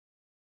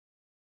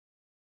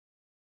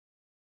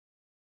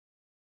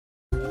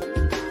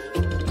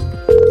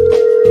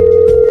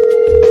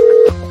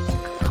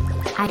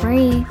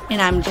Bree.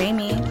 And I'm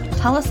Jamie.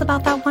 Tell us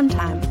about that one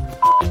time.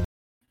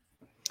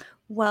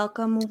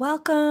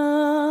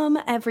 Welcome,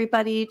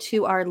 everybody,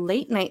 to our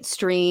late night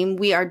stream.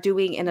 We are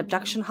doing an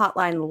abduction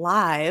hotline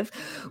live.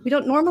 We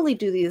don't normally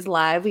do these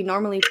live. We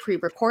normally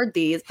pre-record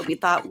these, but we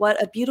thought,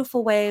 what a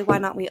beautiful way. Why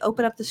not we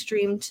open up the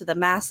stream to the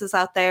masses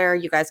out there?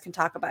 You guys can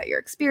talk about your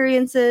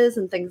experiences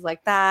and things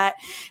like that.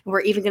 And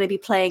we're even going to be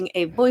playing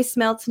a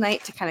voicemail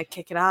tonight to kind of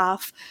kick it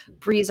off.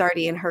 Bree's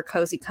already in her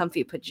cozy,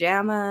 comfy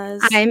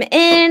pajamas. I'm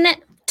in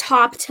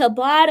top to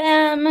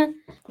bottom,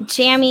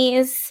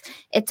 jammies.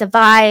 It's a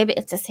vibe.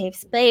 It's a safe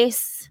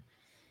space.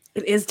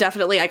 It is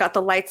definitely. I got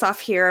the lights off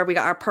here. We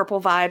got our purple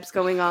vibes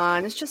going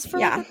on. It's just for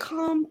like a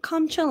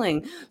calm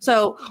chilling.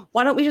 So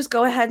why don't we just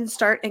go ahead and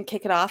start and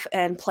kick it off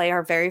and play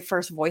our very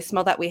first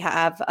voicemail that we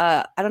have.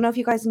 I don't know if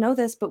you guys know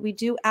this, but we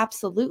do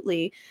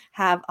absolutely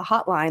have a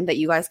hotline that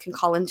you guys can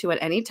call into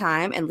at any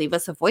time and leave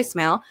us a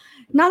voicemail.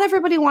 Not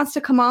everybody wants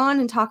to come on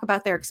and talk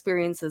about their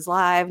experiences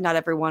live. Not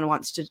everyone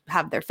wants to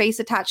have their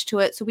face attached to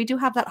it. So we do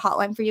have that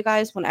hotline for you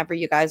guys whenever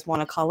you guys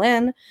want to call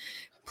in.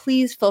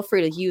 Please feel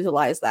free to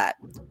utilize that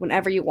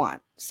whenever you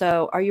want.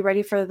 So are you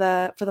ready for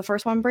the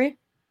first one, Bree?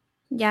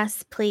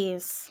 Yes,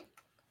 please.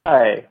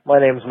 Hi, my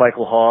name is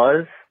Michael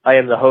Hawes. I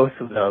am the host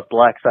of the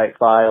Black Site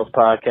Files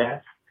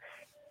podcast.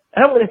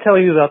 And I'm going to tell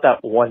you about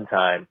that one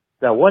time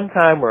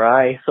where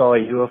I saw a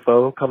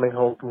UFO coming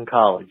home from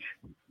college.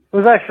 It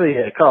was actually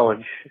a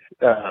college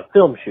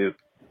film shoot.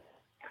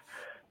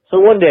 So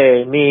one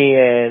day, me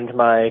and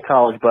my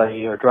college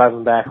buddy are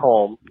driving back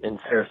home in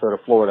Sarasota,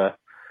 Florida.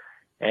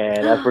 And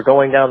as we're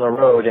going down the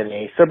road in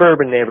a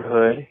suburban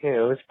neighborhood,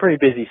 it's a pretty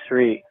busy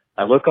street,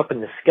 I look up in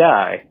the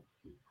sky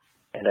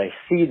and I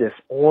see this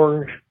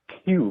orange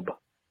cube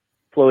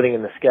floating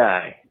in the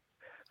sky.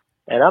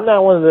 And I'm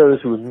not one of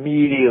those who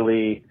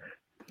immediately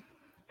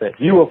said,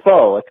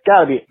 UFO, it's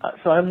gotta be.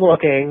 So I'm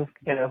looking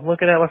at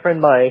my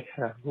friend Mike,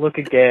 look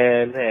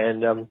again,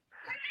 and I'm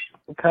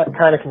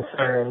kind of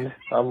concerned.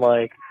 I'm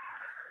like,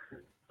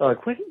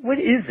 what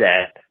is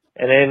that?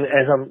 And then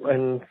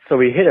so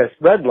we hit a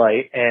red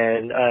light,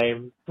 and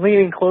I'm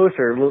leaning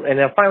closer,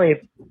 and I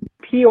finally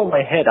peel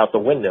my head out the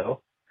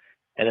window.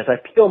 And as I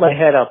peel my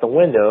head out the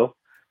window,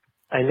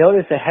 I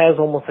notice it has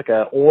almost like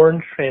an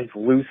orange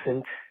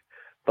translucent,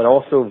 but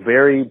also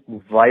very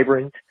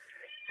vibrant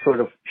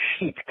sort of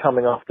sheet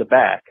coming off the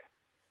back.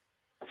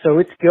 So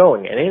it's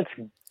going, and it's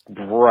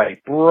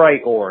bright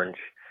orange.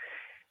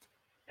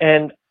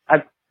 And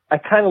I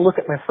kind of look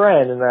at my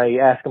friend, and I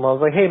ask him, I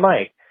was like, hey,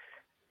 Mike,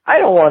 I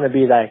don't want to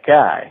be that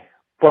guy,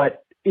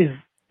 but is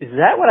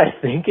that what I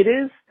think it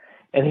is?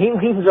 And he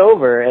leans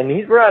over, and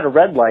we're at a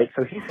red light,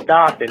 so he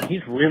stopped, and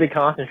he's really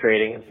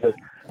concentrating, and says,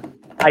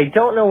 I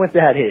don't know what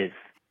that is.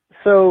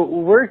 So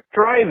we're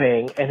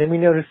driving, and then we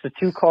notice the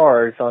two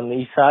cars on the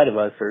east side of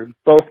us are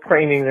both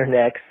craning their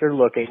necks. They're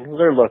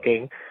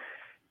looking,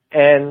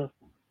 and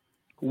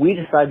we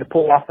decide to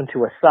pull off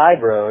into a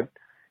side road,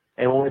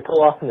 and when we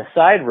pull off in the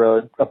side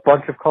road, a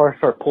bunch of cars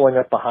start pulling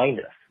up behind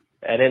us.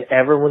 And then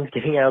everyone's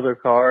getting out of their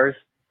cars,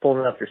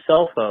 pulling up their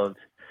cell phones.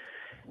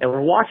 And we're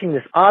watching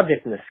this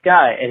object in the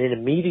sky, and it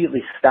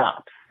immediately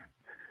stops.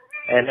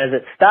 And as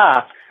it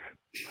stops,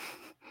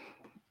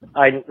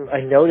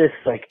 I notice,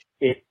 like,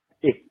 it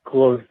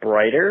glows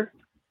brighter.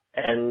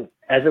 And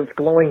as it's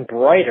glowing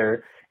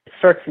brighter, it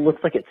starts to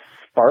look like it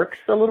sparks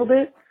a little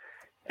bit.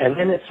 And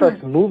then it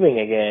starts moving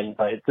again,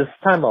 but this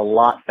time a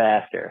lot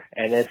faster.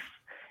 And then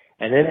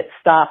it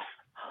stops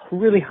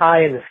really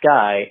high in the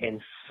sky,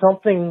 and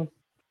something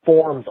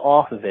forms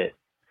off of it.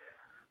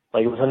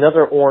 Like it was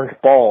another orange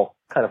ball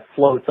kind of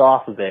floats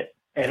off of it.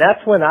 And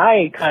that's when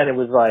I kind of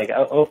was like,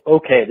 oh,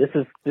 okay, this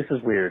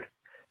is weird.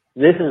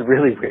 This is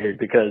really weird,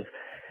 because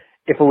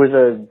if it was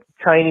a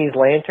Chinese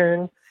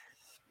lantern,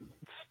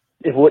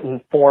 it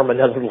wouldn't form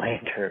another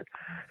lantern.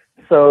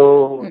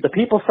 So the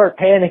people start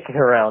panicking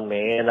around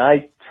me, and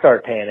I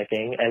start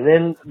panicking. And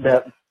then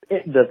the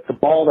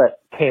ball that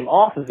came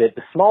off of it,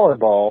 the smaller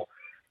ball,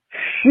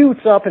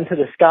 shoots up into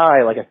the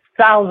sky like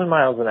 1,000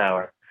 miles an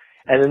hour.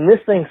 And then this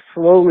thing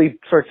slowly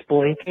starts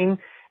blinking,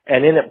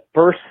 and then it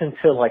bursts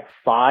into like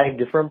 5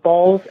 different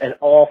balls, and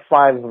all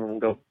 5 of them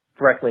go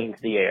directly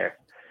into the air.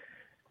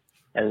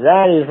 And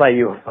that is my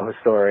UFO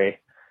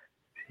story.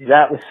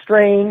 That was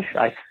strange.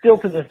 I still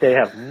to this day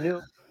have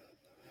no...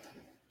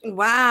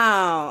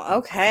 Wow.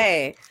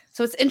 Okay.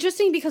 So it's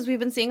interesting because we've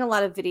been seeing a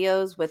lot of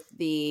videos with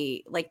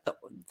the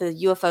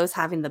UFOs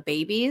having the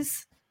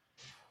babies.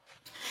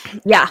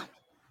 Yeah.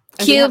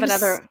 And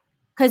Cubes.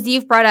 Because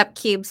you've brought up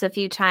cubes a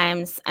few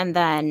times, and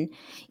then,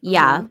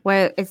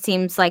 where it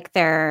seems like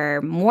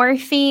they're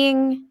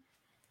morphing,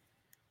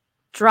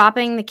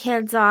 dropping the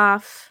kids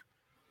off,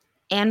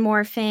 and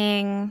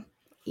morphing.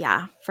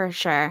 Yeah, for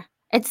sure.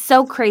 It's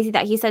so crazy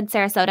that he said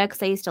Sarasota,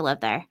 because I used to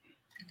live there.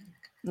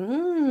 We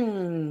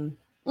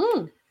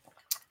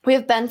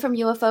have Ben from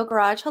UFO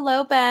Garage.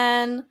 Hello,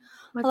 Ben.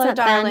 What's Hello, up,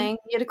 darling. Ben?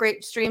 You had a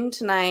great stream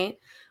tonight.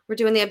 We're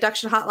doing the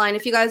abduction hotline.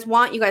 If you guys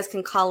want, you guys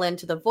can call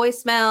into the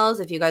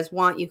voicemails. If you guys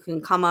want, you can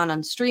come on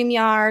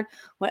StreamYard.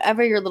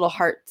 Whatever your little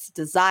heart's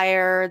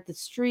desire. The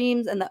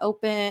streams and the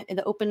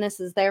openness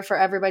is there for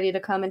everybody to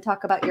come and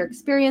talk about your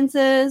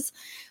experiences,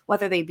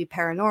 whether they be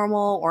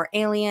paranormal or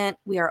alien.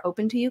 We are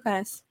open to you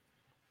guys.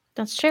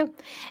 That's true.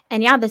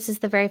 And yeah, this is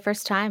the very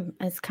first time.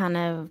 It's kind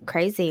of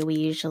crazy. We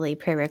usually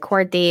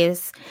pre-record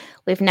these.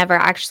 We've never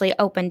actually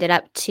opened it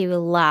up to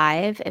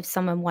live. If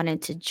someone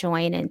wanted to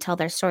join and tell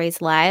their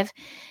stories live,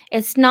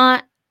 it's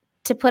not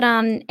to put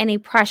on any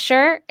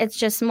pressure. It's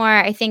just more,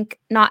 I think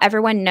not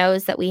everyone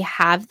knows that we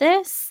have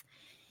this.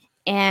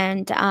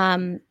 And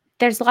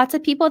there's lots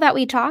of people that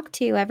we talk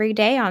to every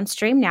day on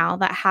stream now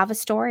that have a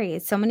story.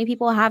 So many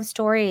people have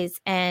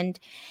stories, and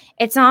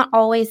it's not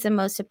always the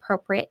most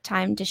appropriate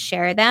time to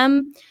share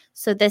them.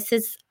 So this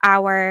is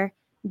our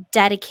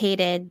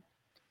dedicated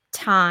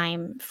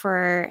time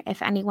for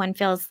if anyone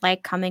feels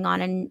like coming on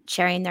and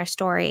sharing their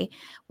story.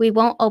 We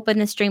won't open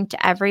the stream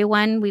to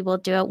everyone. We will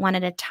do it one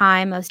at a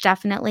time, most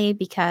definitely,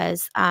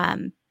 because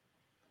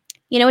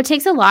it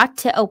takes a lot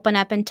to open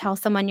up and tell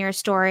someone your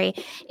story.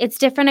 It's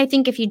different, I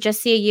think, if you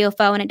just see a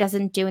UFO and it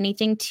doesn't do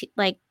anything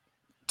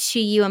to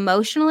you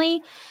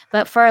emotionally.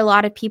 But for a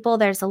lot of people,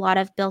 there's a lot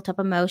of built up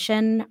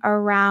emotion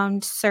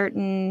around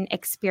certain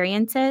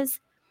experiences.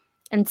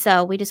 And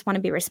so we just want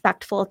to be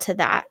respectful to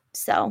that.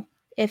 So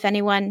if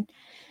anyone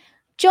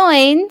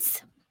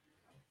joins,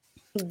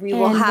 we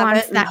will have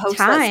it and host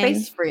that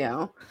space for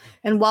you.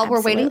 And while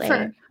we're waiting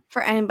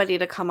for anybody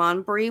to come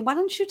on, Bree, why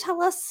don't you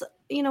tell us,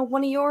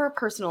 one of your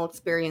personal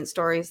experience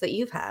stories that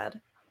you've had?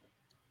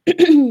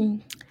 You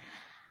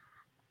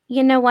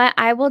know what?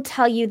 I will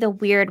tell you the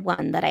weird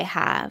one that I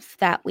have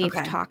that we've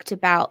talked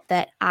about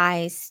that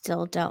I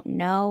still don't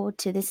know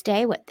to this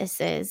day what this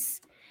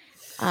is.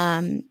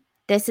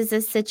 This is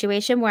a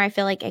situation where I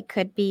feel like it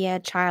could be a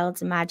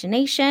child's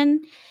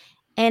imagination,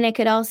 and it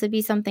could also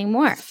be something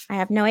more. I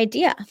have no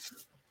idea.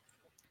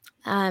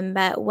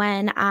 But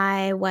when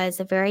I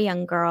was a very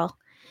young girl,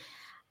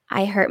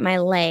 I hurt my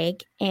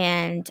leg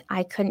and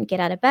I couldn't get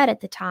out of bed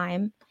at the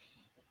time.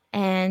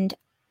 And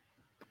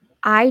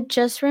I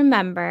just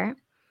remember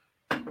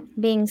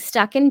being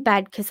stuck in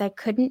bed because I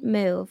couldn't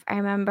move. I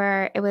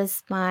remember it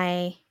was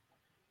I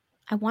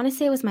want to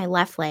say it was my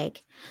left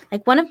leg.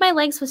 Like one of my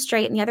legs was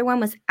straight and the other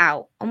one was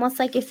out. Almost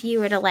like if you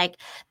were to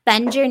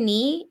bend your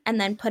knee and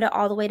then put it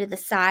all the way to the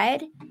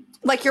side.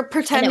 Like you're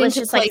pretending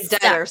to play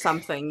dead or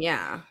something.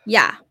 Yeah.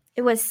 Yeah.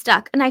 It was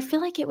stuck. And I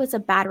feel like it was a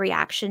bad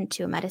reaction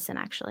to a medicine,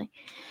 actually.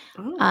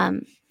 Oh.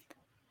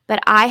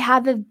 But I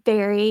have a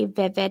very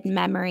vivid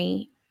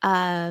memory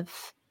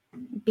of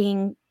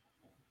being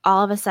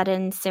all of a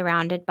sudden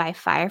surrounded by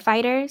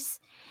firefighters,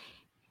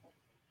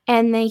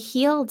 and they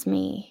healed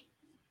me.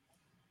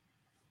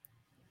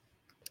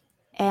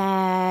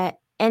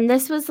 And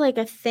this was like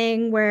a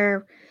thing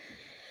where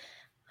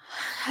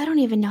I don't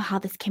even know how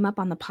this came up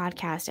on the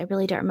podcast. I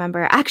really don't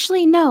remember.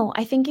 Actually, no,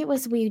 I think it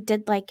was we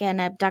did like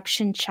an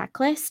abduction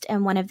checklist,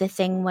 and one of the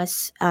thing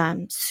was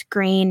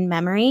screen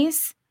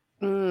memories.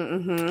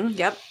 Mm-hmm.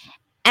 Yep.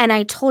 And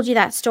I told you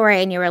that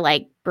story, and you were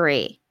like,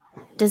 Bree,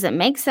 does it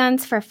make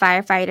sense for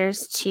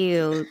firefighters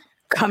to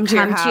come to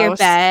your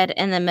bed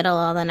in the middle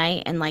of the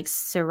night and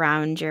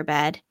surround your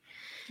bed?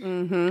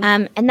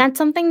 Mm-hmm. And that's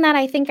something that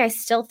I think I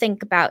still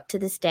think about to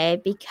this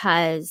day,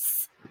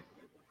 because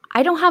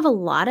I don't have a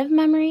lot of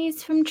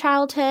memories from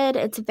childhood.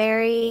 It's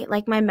very,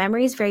 my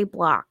memory is very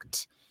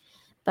blocked.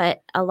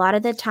 But a lot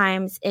of the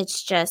times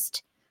it's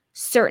just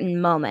certain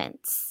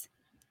moments.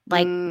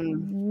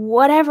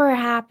 Whatever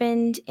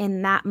happened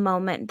in that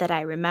moment that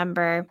I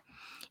remember,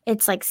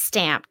 it's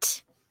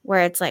stamped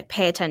where it's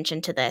pay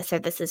attention to this, or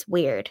this is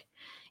weird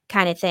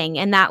kind of thing.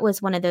 And that was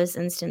one of those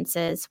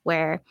instances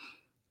where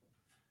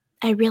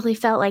I really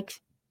felt like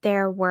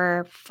there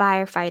were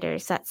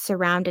firefighters that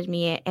surrounded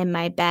me in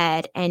my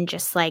bed and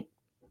just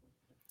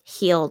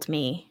healed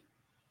me.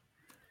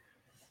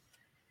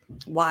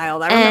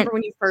 Wild. I remember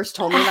when you first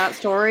told me that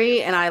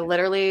story, and I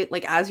literally,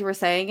 as you were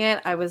saying it,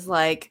 I was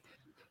like,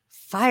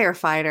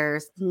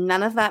 firefighters,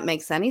 none of that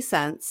makes any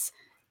sense.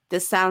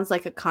 This sounds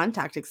like a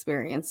contact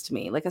experience to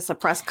me, like a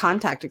suppressed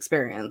contact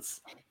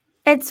experience.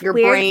 It's your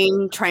weird.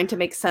 Brain trying to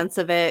make sense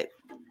of it,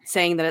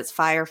 saying that it's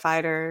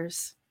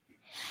firefighters.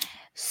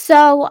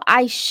 So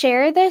I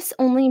share this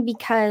only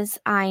because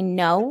I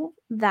know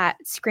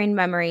that screen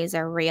memories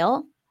are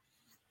real.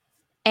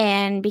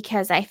 And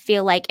because I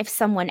feel like if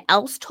someone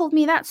else told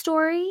me that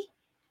story,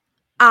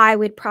 I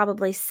would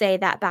probably say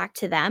that back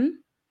to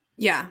them.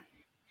 Yeah.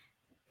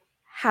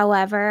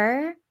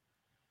 However,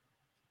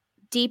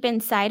 deep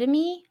inside of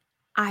me,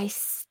 I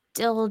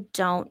still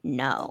don't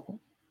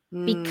know,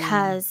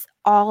 because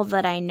all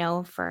that I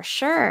know for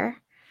sure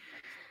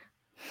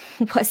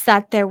was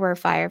that there were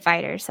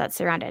firefighters that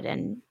surrounded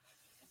and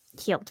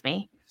healed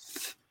me.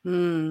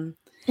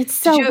 It's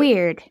so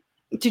weird.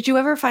 Did you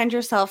ever find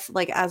yourself,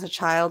 as a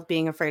child,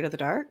 being afraid of the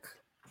dark?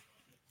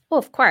 Well,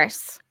 of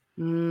course.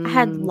 I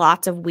had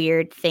lots of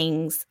weird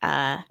things.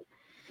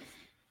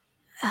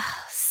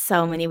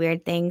 So many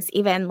weird things.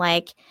 Even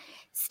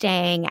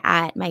staying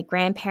at my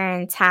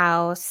grandparents'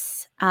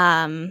 house,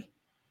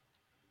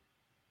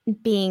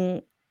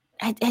 being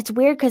it's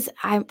weird because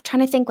I'm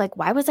trying to think, like,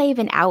 why was I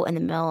even out in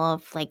the middle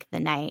of, like, the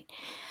night?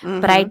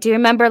 But I do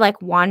remember,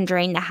 like,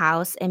 wandering the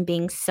house and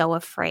being so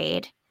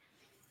afraid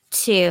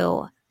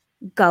to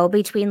go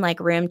between,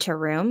 like, room to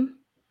room.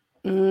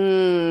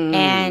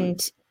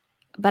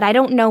 But I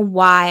don't know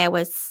why I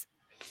was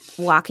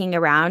walking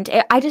around.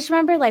 I just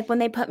remember, like, when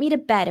they put me to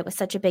bed, it was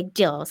such a big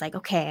deal. I was like,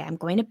 okay, I'm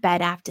going to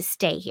bed. I have to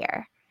stay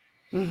here.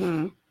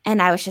 And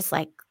I was just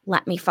like,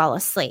 let me fall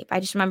asleep. I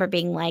just remember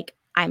being like,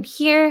 I'm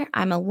here,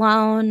 I'm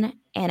alone,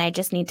 and I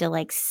just need to,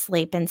 like,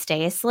 sleep and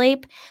stay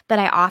asleep. But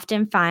I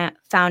often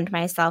found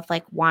myself,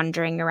 like,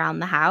 wandering around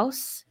the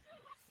house.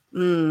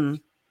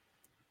 Don't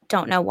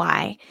know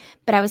why,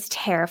 but I was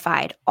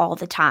terrified all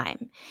the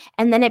time.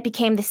 And then it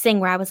became this thing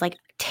where I was, like,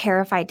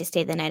 terrified to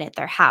stay the night at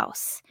their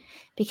house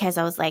because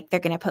I was like, they're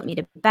going to put me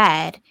to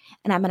bed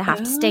and I'm going to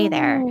have to stay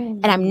there,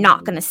 and I'm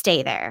not going to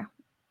stay there,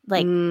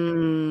 like,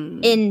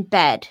 in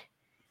bed.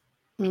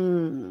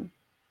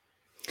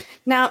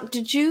 Now,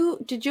 did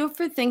you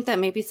ever think that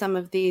maybe some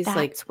of these,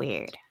 That's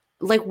weird.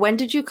 Like, when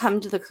did you come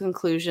to the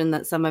conclusion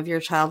that some of your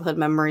childhood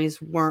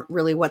memories weren't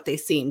really what they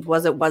seemed?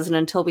 Wasn't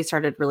until we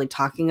started really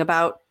talking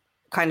about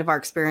kind of our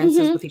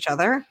experiences with each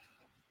other?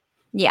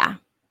 Yeah.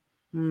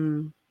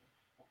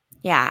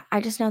 Yeah. I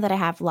just know that I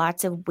have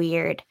lots of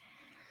weird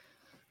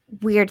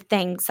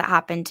things that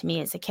happened to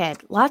me as a kid.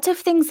 Lots of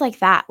things like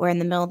that where in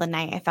the middle of the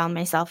night I found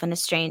myself in a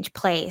strange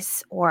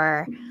place,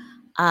 or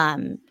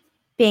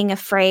being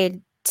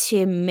afraid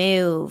to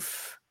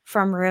move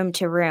from room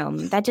to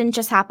room. That didn't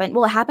just happen.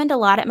 Well, it happened a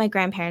lot at my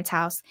grandparents'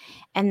 house.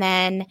 And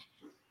then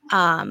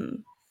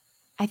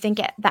I think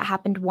that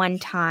happened one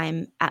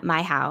time at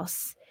my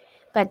house,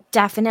 but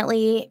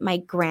definitely my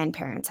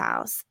grandparents'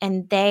 house.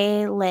 And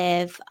they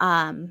live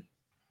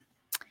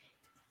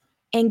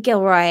in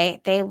Gilroy.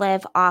 They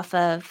live off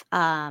of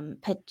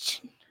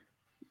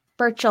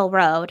Birchall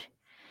Road.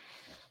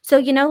 So,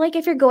 you know, like,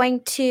 if you're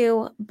going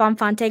to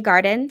Bonfante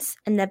Gardens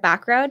in the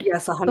back road?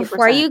 Yes, 100%.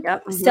 Before you,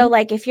 so,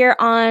 like, if you're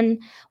on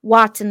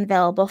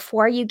Watsonville,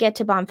 before you get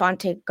to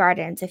Bonfante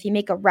Gardens, if you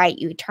make a right,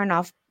 you turn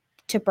off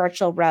to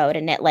Birchall Road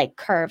and it, like,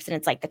 curves and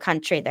it's like the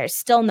country. There's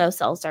still no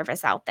cell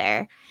service out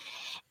there.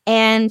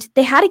 And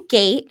they had a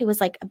gate. It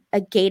was like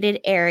a gated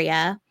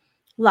area,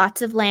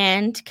 lots of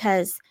land,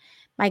 because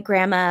my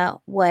grandma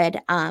would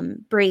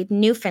breed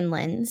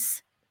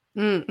Newfoundlands,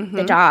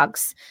 the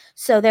dogs.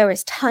 So there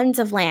was tons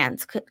of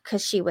lands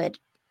because she would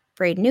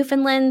breed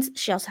Newfoundlands.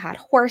 She also had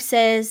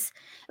horses.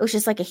 It was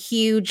just like a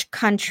huge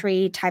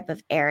country type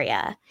of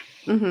area.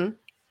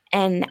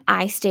 And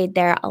I stayed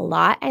there a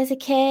lot as a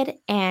kid,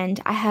 and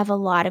I have a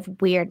lot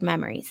of weird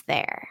memories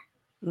there.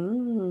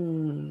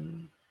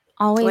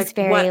 Always like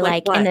very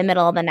what? In the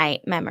middle of the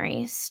night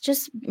memories.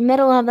 Just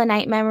middle of the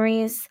night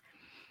memories.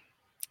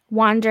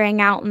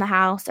 Wandering out in the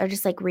house, or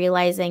just, like,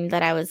 realizing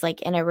that I was,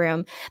 like, in a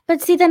room.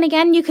 But see, then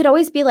again, you could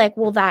always be like,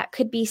 well, that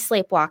could be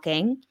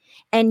sleepwalking,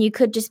 and you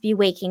could just be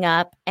waking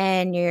up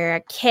and you're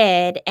a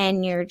kid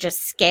and you're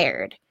just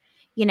scared,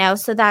 you know?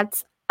 So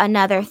that's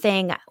another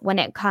thing when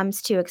it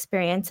comes to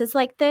experiences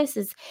like this,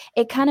 is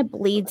it kind of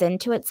bleeds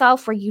into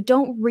itself where you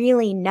don't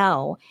really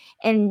know.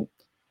 And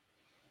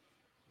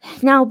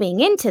now being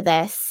into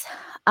this,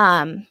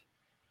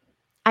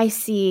 I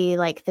see,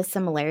 like, the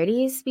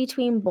similarities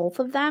between both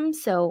of them.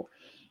 So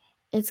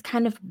it's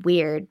kind of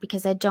weird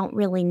because I don't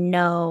really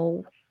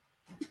know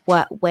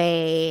what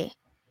way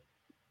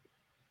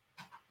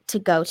to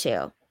go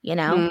to, you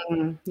know?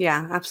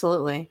 Yeah,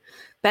 absolutely.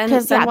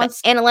 Because the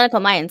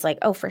analytical mind's like,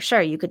 oh, for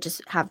sure, you could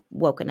just have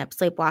woken up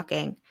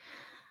sleepwalking,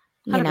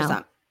 100%.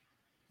 Know?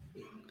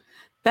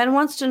 Ben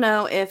wants to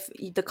know if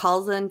the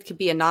calls in could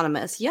be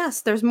anonymous.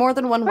 Yes, there's more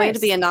than one way to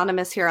be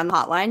anonymous here on the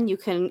hotline. You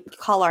can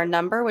call our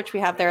number, which we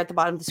have there at the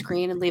bottom of the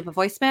screen, and leave a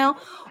voicemail.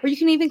 Or you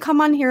can even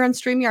come on here on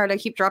StreamYard. I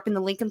keep dropping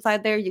the link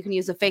inside there. You can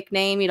use a fake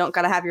name. You don't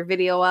got to have your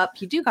video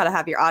up. You do got to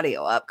have your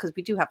audio up because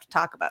we do have to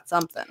talk about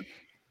something.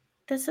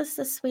 This is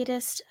the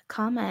sweetest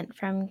comment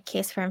from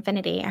Case for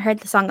Infinity. I heard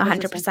the song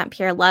 100%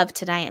 Pure Love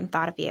tonight and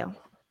thought of you.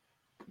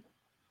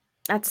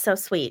 That's so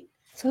sweet.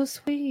 So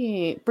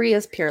sweet.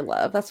 Bria's pure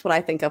love. That's what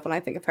I think of when I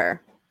think of her.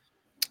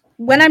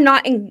 When I'm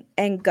not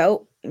in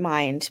goat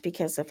mind,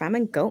 because if I'm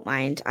in goat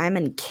mind, I'm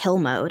in kill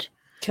mode.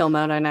 Kill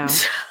mode, I know.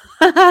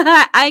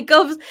 I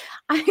go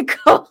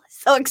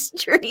so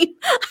extreme.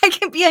 I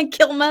can be in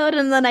kill mode,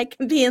 and then I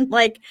can be in,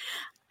 like,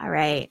 all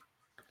right.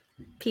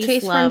 Peace,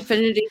 Case love. for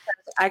Infinity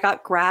says, I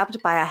got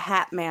grabbed by a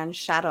hat man,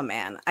 shadow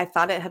man. I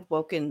thought it had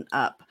woken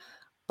up,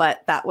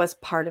 but that was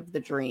part of the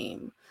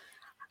dream.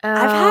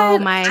 Oh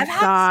my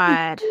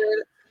God.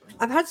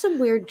 I've had some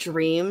weird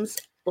dreams.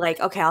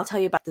 Like, okay, I'll tell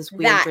you about this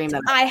weird dream.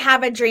 I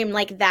have a dream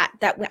like that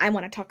I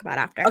want to talk about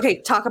after.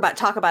 Okay, talk about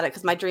it,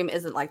 because my dream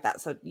isn't like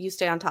that. So you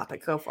stay on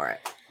topic. Go for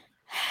it.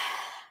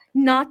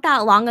 Not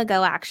that long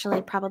ago,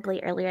 actually, probably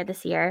earlier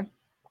this year,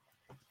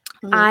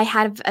 I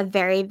had a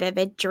very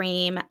vivid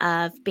dream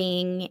of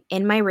being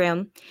in my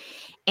room,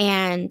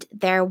 and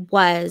there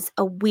was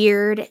a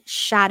weird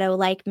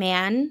shadow-like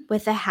man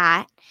with a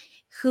hat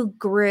who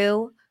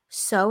grew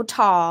so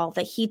tall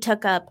that he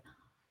took up,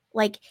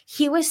 like,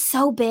 he was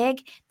so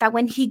big that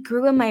when he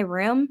grew in my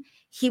room,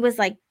 he was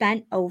like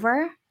bent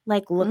over,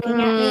 like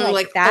looking at me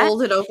like that.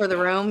 Folded over the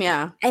room.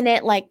 Yeah. And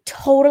it like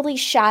totally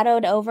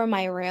shadowed over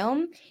my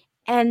room.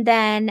 And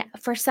then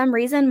for some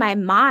reason, my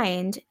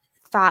mind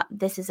thought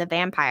this is a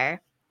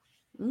vampire.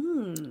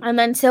 And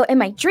then so in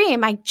my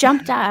dream, I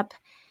jumped up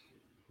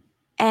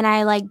and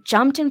I like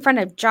jumped in front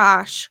of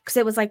Josh because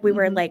it was like we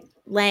were like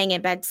laying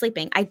in bed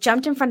sleeping. I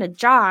jumped in front of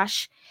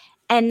Josh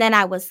and then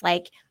I was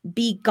like,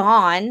 be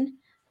gone.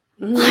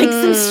 Like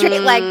some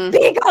straight like,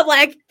 be gone,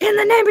 like in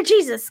the name of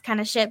Jesus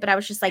kind of shit. But I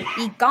was just like,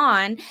 be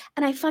gone.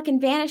 And I fucking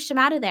vanished him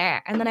out of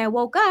there. And then I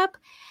woke up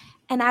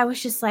and I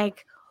was just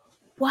like,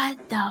 what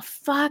the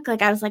fuck?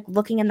 Like I was like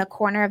looking in the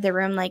corner of the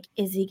room, like,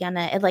 is he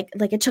gonna, it like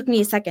it took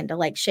me a second to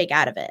like shake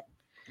out of it.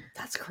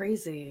 That's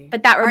crazy.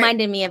 But that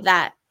reminded me of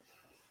that.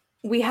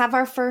 We have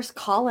our first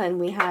call in.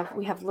 We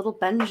have little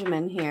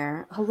Benjamin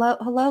here. Hello,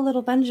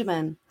 little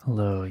Benjamin.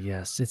 Hello,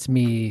 yes, it's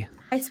me.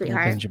 Hi,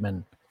 sweetheart.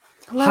 Benjamin.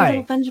 Hello, Hi.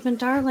 little Benjamin,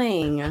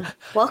 darling.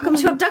 Welcome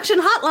to Abduction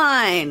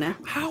Hotline.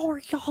 How are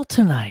y'all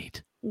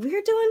tonight?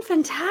 We're doing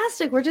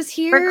fantastic. We're just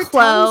here We're telling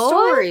clothed.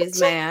 stories,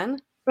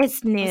 man.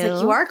 It's new. I was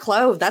like, you are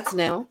clothed. That's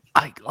new.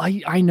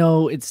 I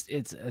know it's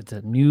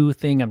a new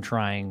thing I'm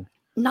trying.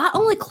 Not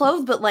only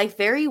clothed, but like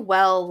very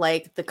well,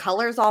 like the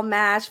colors all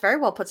match, very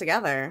well put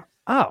together.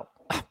 Oh,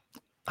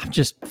 I'm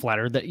just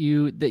flattered that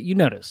you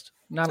noticed.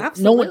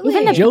 Absolutely. No one,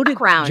 Even the Joe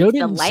background, Joe the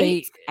didn't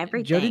lights, say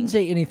everything. Joe didn't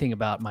say anything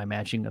about my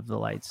matching of the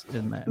lights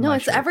in my. No, my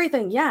it's shirt.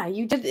 everything. Yeah,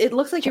 you did. It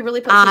looks like you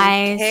really put some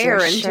Eyes, care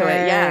your into shirt,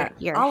 it. Yeah,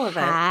 your all of it.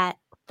 hat,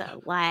 the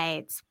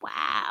lights.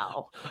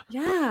 Wow.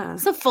 Yeah.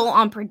 It's a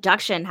full-on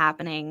production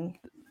happening.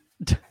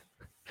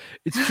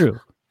 It's true.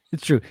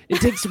 It's true. It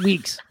takes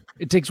weeks.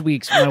 It takes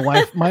weeks.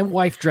 My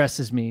wife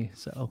dresses me,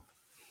 so.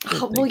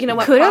 Oh, well, you know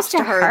what? Kudos Props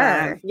to her.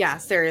 then. Yeah,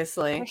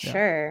 seriously. For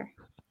sure.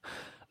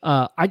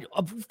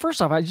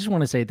 First off, I just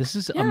want to say this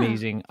is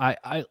amazing.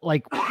 I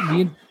like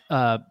me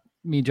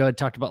and Joe had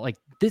talked about like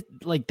this,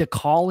 like the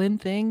call-in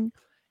thing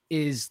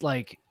is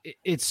like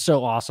it's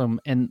so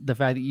awesome, and the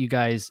fact that you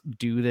guys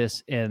do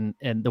this and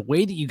the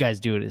way that you guys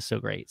do it is so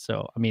great.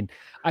 So I mean,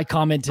 I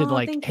commented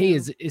like, hey,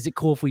 is it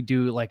cool if we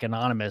do like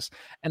anonymous?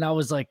 And I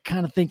was like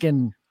kind of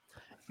thinking,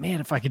 man,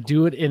 if I could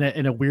do it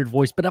in a weird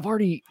voice, but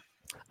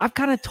I've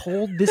kind of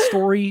told this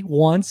story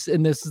once,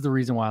 and this is the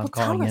reason why I'm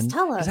calling in.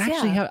 Tell us.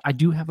 Actually, I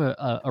do have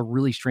a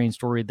really strange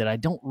story that I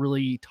don't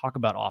really talk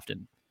about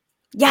often.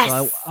 Yes.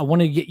 So I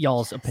want to get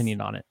y'all's opinion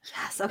on it.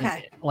 Yes.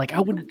 Okay.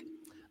 And,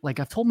 like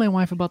I've told my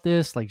wife about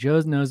this, like Joe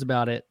knows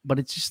about it, but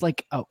it's just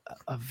like a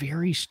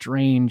very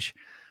strange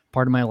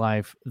part of my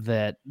life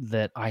that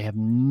I have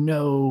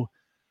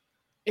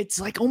it's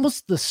like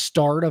almost the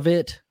start of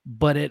it,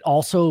 but it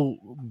also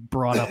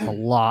brought up a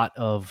lot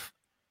of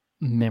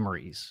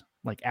memories.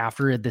 Like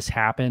after this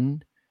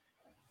happened,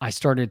 I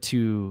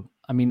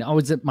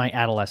was at my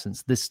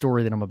adolescence. This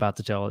story that I'm about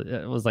to tell,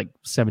 it was like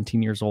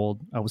 17 years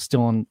old. I was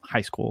still in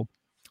high school.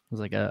 I was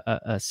like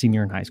a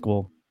senior in high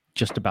school,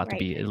 just about to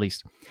be at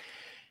least.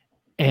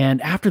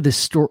 And after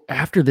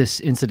this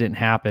incident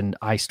happened,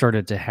 I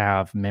started to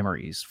have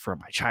memories from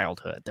my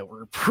childhood that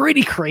were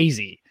pretty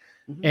crazy.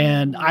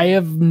 And I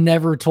have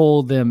never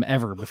told them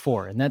ever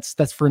before. And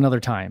that's for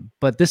another time.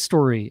 But this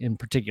story in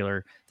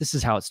particular, this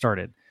is how it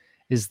started,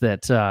 is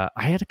that I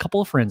had a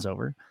couple of friends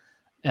over.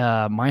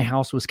 My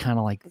house was kind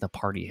of like the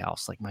party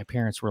house. Like my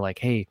parents were like,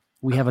 hey,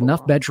 we have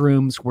enough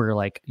bedrooms where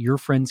like your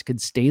friends could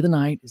stay the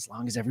night as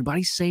long as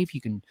everybody's safe.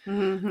 You can,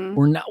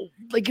 we're not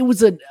like, it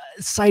was a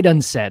sight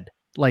unsaid.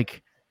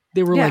 Like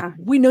they were like,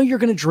 we know you're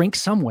going to drink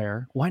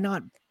somewhere. Why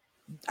not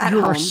At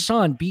your home.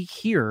 son be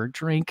here,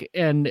 drink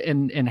and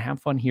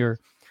have fun here.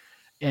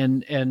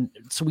 And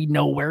so we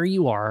know where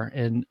you are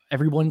and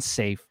everyone's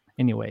safe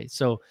anyway.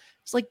 So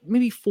it's like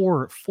maybe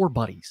four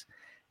buddies.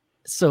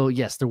 So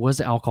yes, there was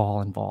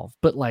alcohol involved,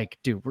 but like,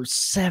 dude, we're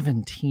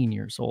 17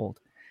 years old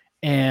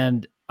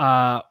and,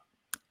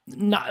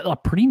 not a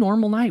pretty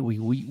normal night.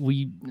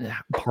 We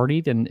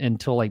partied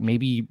until like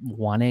maybe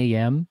 1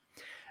 a.m.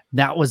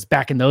 That was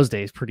back in those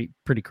days, pretty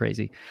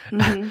crazy.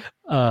 And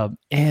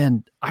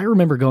I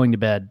remember going to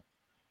bed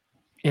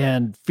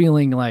and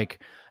feeling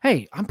like,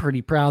 hey, I'm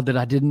pretty proud that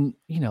I didn't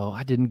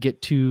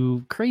get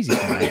too crazy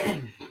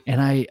tonight.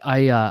 And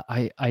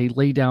I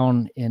lay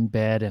down in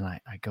bed and I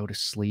go to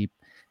sleep,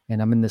 and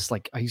I'm in this,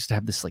 like, I used to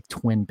have this like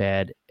twin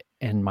bed,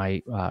 and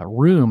my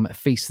room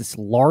faced this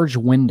large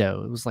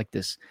window. It was like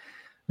this,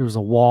 there was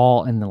a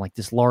wall and then like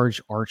this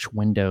large arch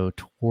window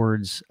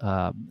towards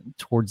the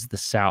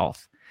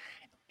south.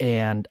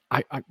 And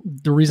I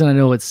the reason I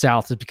know it's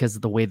south is because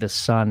of the way the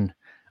sun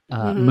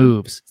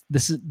moves.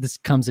 This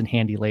comes in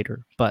handy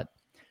later, but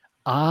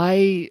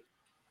I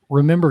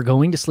remember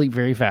going to sleep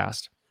very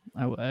fast.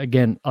 I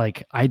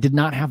did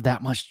not have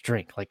that much to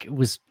drink. Like it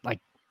was like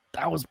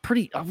I was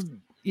pretty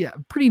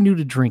new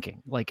to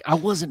drinking. Like I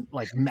wasn't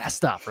like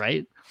messed up,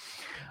 right?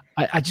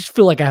 I just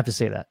feel like I have to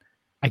say that.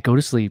 I go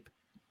to sleep.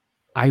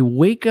 I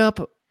wake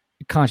up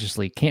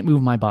consciously, can't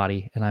move my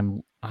body,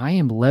 and I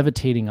am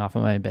levitating off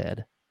of my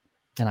bed.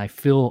 and I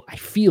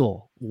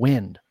feel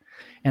wind,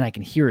 and I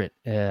can hear it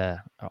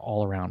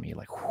all around me,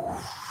 like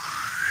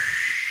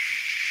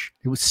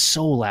it was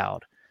so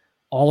loud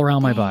all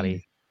around my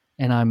body.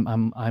 And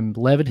I'm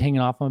levitating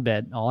off my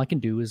bed. All I can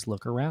do is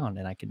look around,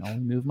 and I can only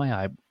move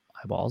my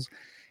eyeballs,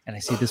 and I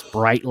see this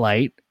bright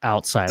light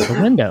outside of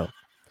the window.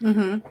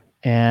 Mm-hmm.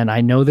 And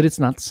I know that it's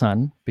not the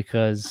sun,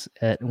 because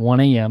at 1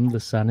 a.m. the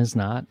sun is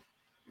not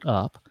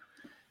up.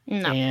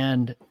 No.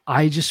 And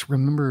I just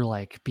remember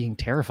like being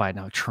terrified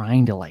now,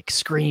 trying to like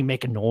scream,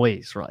 make a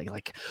noise, or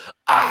like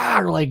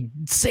or like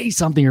say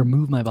something or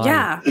move my body.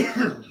 Yeah.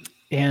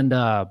 And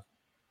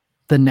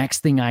the next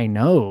thing I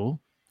know,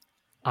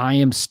 I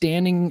am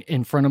standing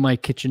in front of my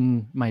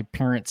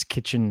parents'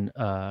 kitchen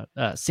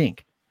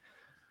sink,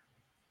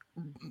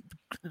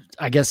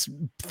 I guess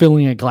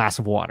filling a glass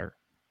of water.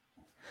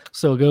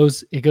 So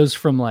it goes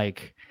from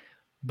like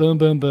boom,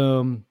 boom,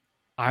 boom.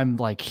 I'm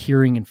like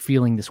hearing and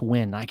feeling this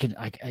wind.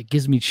 It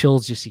gives me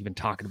chills just even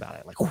talking about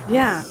it. Like,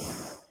 yeah,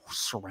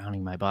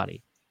 surrounding my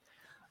body.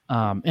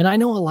 And I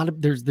know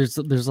there's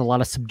a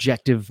lot of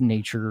subjective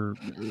nature,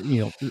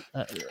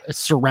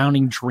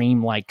 surrounding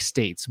dream-like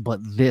states, but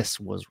this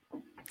was,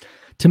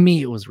 to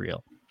me, it was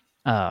real.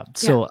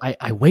 So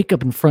I wake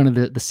up in front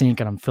of the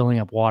sink, and I'm filling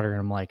up water, and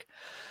I'm like,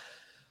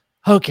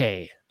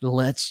 okay,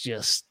 let's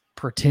just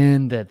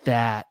pretend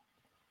that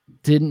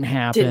didn't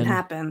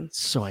happen.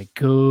 So I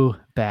go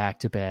back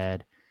to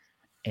bed,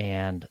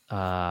 and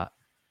I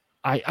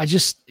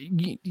just,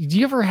 do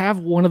you ever have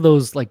one of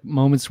those like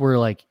moments where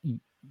like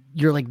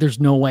you're like, there's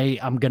no way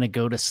I'm gonna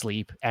go to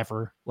sleep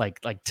ever,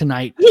 like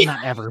tonight,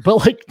 not ever, but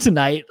like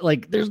tonight,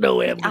 like there's no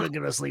way I'm gonna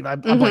go to sleep.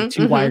 I'm like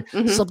too wired.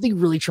 Something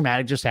really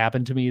traumatic just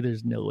happened to me.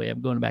 There's no way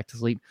I'm going back to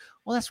sleep.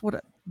 Well, that's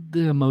what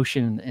the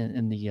emotion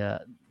and the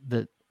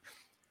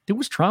there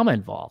was trauma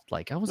involved.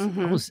 Like I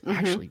was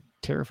actually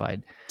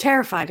terrified.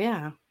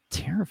 Yeah.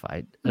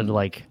 Terrified. And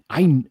like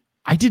I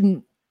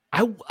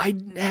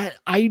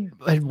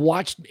had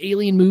watched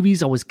alien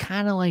movies. I was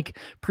kind of like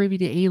privy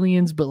to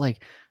aliens, but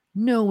like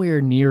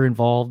nowhere near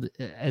involved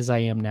as I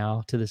am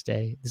now to this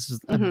day. This is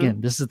again,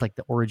 this is like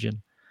the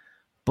origin.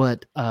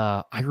 But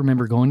I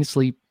remember going to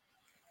sleep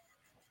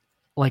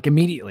like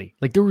immediately.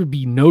 Like there would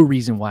be no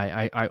reason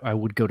why I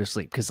would go to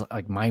sleep, because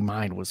like my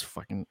mind was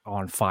fucking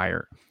on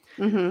fire.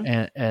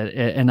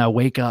 And I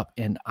wake up,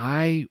 and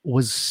I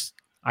was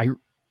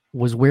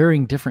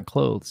wearing different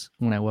clothes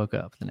when I woke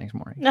up the next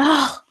morning.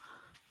 Oh.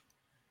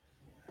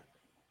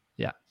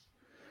 Yeah.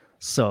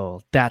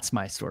 So that's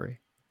my story.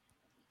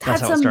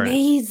 That's how it started.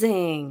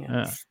 Amazing.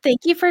 Yeah.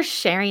 Thank you for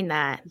sharing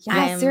that. Yeah,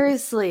 I'm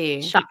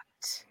seriously.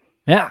 shocked.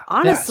 Yeah.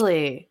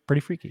 Honestly.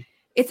 Pretty freaky.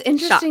 It's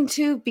interesting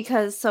too,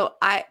 because so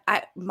I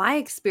my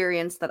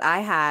experience that I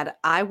had,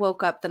 I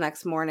woke up the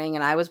next morning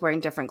and I was wearing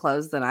different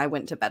clothes than I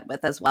went to bed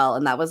with as well.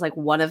 And that was like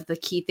one of the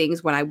key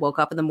things when I woke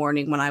up in the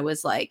morning, when I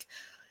was like,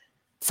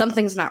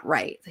 something's not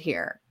right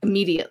here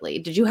immediately.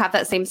 Did you have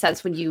that same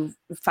sense when you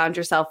found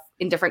yourself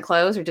in different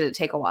clothes, or did it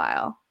take a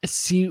while?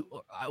 See,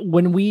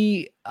 when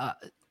we,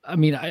 I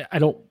mean, I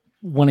don't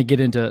want to get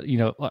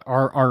into,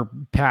 our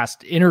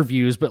past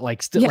interviews, but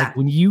like still, like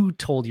when you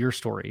told your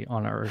story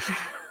on our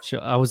show,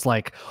 I was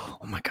like,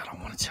 oh my God,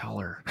 I want to tell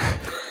her.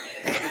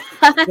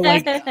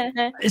 Like,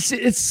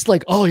 it's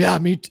like, oh yeah,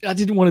 me. I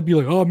didn't want to be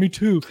like, oh, me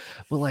too.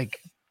 But like,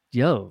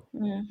 yo,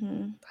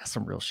 that's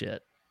some real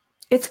shit.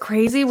 It's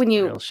crazy when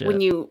you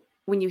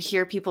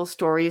hear people's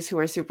stories who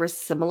are super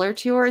similar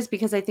to yours,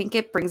 because I think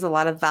it brings a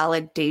lot of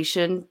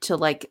validation to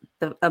like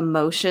the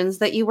emotions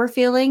that you were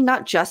feeling,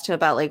 not just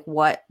about like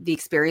what the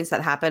experience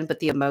that happened, but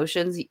the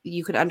emotions.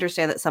 You could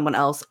understand that someone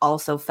else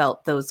also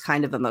felt those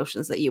kind of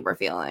emotions that you were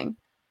feeling.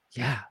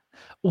 Yeah.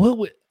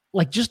 Well,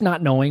 like just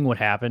not knowing what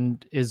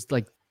happened is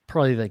like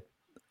probably like,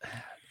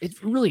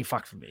 it really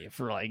fucked with me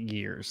for like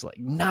years, like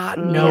not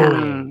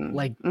knowing,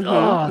 like,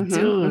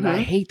 dude, I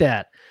hate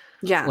that.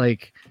 Yeah.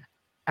 Like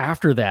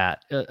after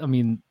that, I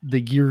mean,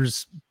 the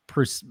years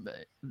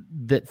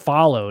that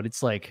followed,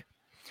 it's like,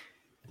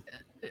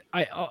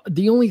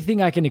 the only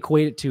thing I can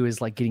equate it to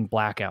is like getting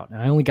blackout. And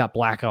I only got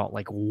blackout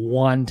like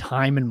one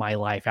time in my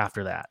life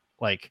after that.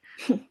 Like,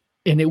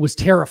 and it was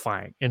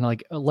terrifying. And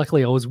like,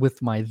 luckily I was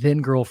with my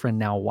then girlfriend,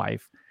 now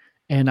wife.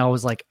 And I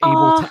was like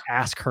able to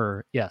ask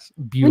her, yes,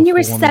 beautiful when you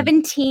were woman.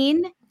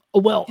 17?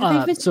 Well,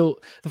 so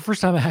the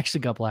first time I actually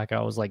got blackout,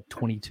 I was like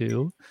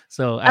 22.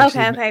 So I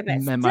actually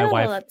met my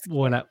wife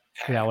when I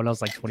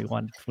was like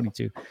 21,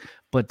 22.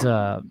 But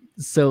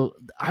so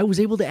I was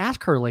able to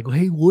ask her like,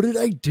 hey, what did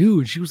I do?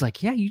 And she was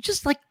like, yeah, you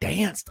just like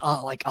danced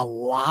like a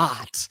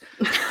lot.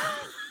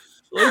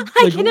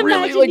 I can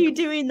imagine you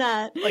doing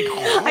that. Like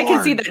hard. I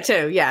can see that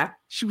too. Yeah.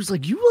 She was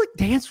like, you like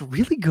dance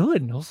really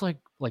good. And I was like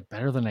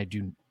better than I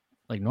do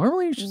like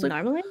normally. She's like,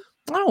 normally?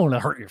 I don't want to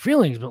hurt your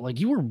feelings, but like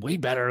you were way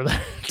better than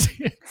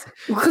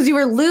because you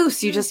were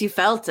loose. You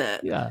felt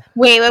it. Yeah.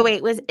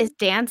 Wait. Is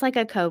dance like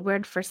a code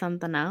word for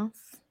something else?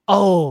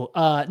 Oh,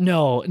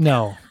 no,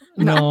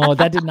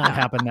 that did not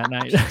happen that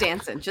night.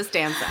 Just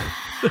dancing.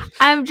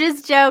 I'm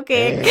just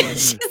joking.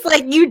 She's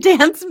like, you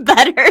dance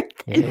better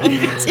than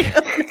you do.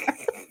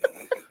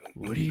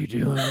 What are you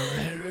doing?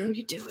 What are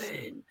you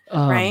doing?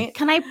 Um, Right?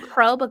 Can I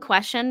probe a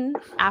question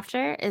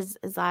after? Is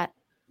that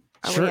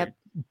are we Sure. up?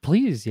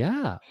 Please,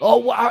 yeah. Oh,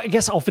 well, I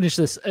guess I'll finish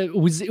this. It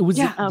was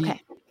Yeah. the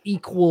Okay.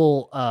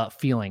 equal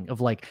feeling of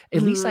like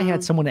at least I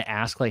had Mm. someone to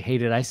ask, like, hey,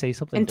 did I say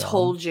something And dumb?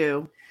 told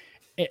you.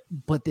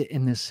 But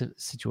in this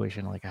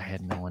situation, like I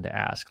had no one to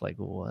ask, like,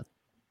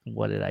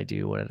 what did I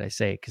do? What did I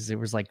say? Because there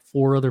was like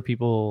 4 other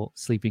people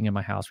sleeping in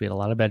my house. We had a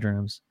lot of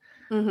bedrooms,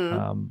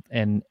 Mhm.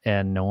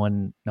 and no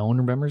one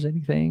remembers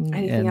anything.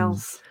 Anything And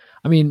else?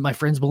 I mean, my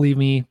friends believe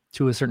me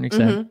to a certain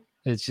extent. Mhm.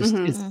 It's just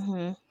Mhm.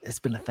 Mhm. it's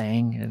been a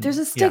thing, and There's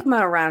a yeah,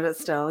 stigma around it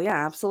still.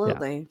 Yeah,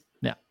 absolutely.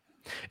 yeah.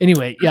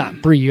 Anyway, yeah,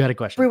 Bree, you had a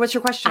question. Bree, what's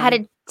your I question? had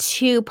a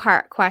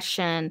 2-part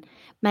question.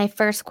 My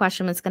first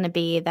question was going to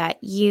be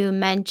that you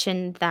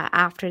mentioned that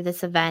after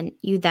this event,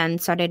 you then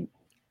started,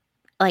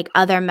 like,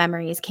 other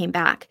memories came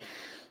back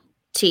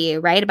to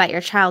you, right? About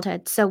your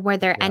childhood. So were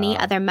there any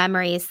Yeah. other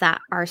memories that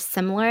are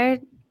similar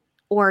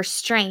or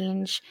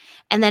strange?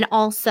 And then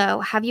also,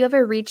 have you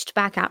ever reached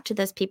back out to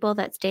those people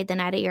that stayed the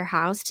night at your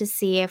house to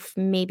see if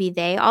maybe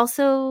they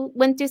also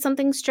went through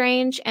something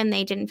strange and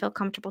they didn't feel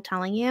comfortable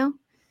telling you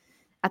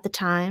at the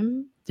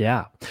time?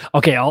 Yeah.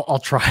 Okay. I'll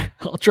try.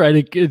 I'll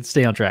try to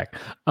stay on track.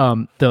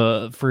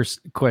 The first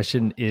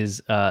question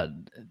is,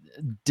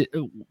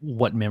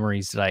 what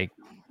memories did I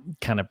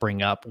kind of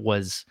bring up?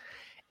 Was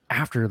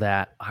after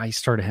that I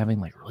started having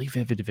like really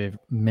vivid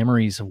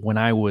memories of when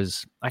I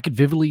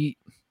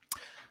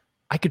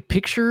could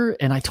picture,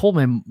 and I told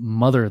my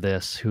mother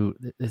this.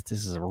 This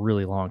is a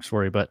really long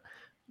story, but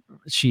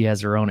she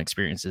has her own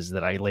experiences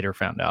that I later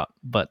found out.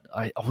 But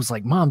I was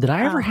like, Mom, did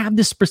I ever Oh. have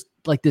this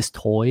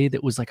toy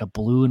that was like a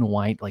blue and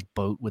white like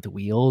boat with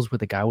wheels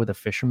with a guy with a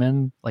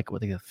fisherman, like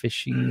with a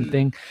fishing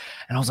thing?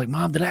 And I was like,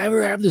 Mom, did I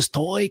ever have this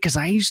toy? Because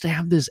I used to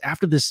have this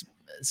after this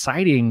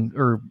sighting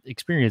or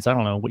experience. I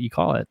don't know what you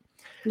call it.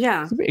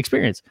 Yeah.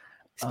 Experience.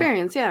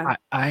 Experience, yeah.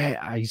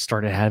 I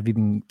started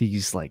having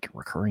these like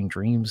recurring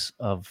dreams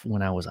of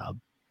when I was a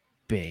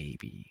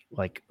baby,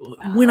 like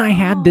when I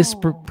had this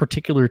Oh.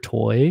 particular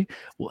toy.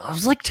 I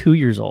was like 2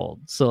 years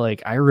old, so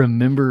like I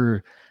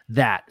remember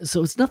that.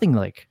 So it's nothing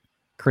like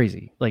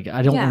crazy. Like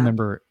I don't Yeah.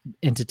 remember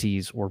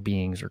entities or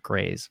beings or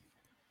craze,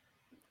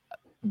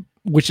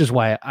 which is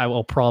why I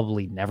will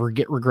probably never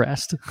get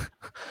regressed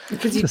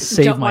Because you to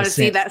save don't my want to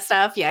see that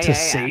stuff. Yeah, to yeah,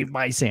 save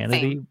my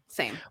sanity.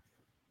 Same.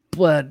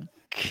 But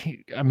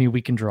I mean,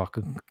 we can draw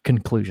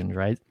conclusions,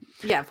 right?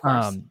 Yeah, of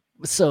course.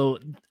 So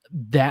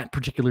that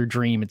particular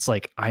dream, it's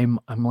like I'm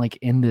like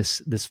in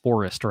this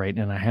forest, right?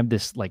 And I have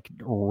this like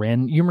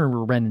Ren. You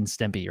remember Ren and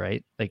Stimpy,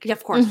 right? Like, Yeah,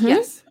 of course. Mhm.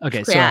 Yes.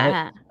 okay, so I had,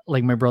 Yeah.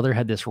 like my brother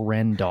had this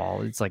Ren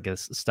doll. It's like a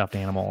stuffed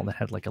animal that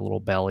had like a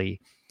little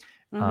belly.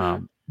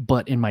 Mhm.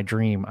 But in my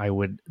dream, I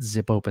would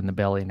zip open the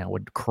belly and I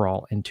would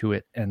crawl into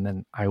it, and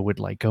then I would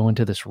like go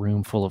into this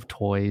room full of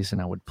toys,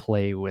 and I would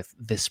play with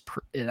this.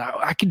 And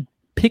I could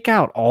pick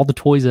out all the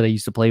toys that I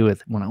used to play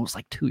with when I was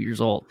like 2 years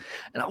old,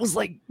 and I was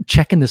like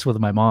checking this with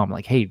my mom,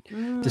 like, "Hey,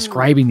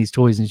 describing these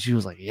toys," and she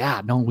was like,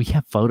 "Yeah, no, we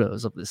have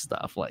photos of this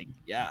stuff. Like,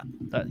 yeah,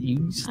 that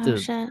you used Oh to."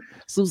 shit.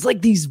 So it was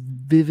like these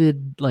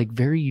vivid, like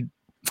very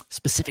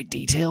specific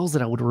details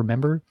that I would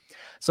remember.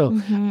 So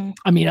Mhm.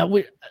 I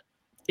mean,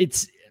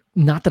 it's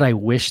not that I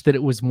wish that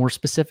it was more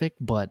specific,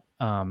 but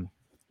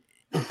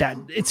that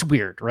it's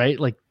weird, right?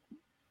 Like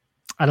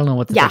I don't know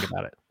what to Yeah. think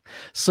about it.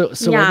 So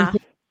Yeah.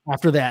 everything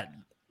after that,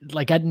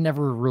 like I'd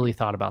never really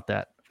thought about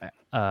that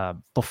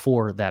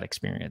before that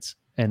experience.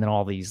 And then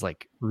all these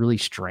like really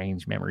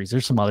strange memories.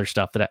 There's some other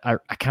stuff that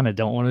I kind of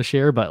don't want to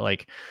share, but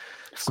like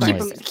some,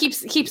 like, Keep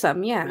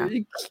some, yeah.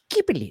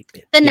 keep it a little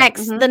bit. The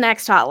Yeah,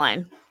 next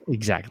hotline.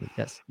 exactly.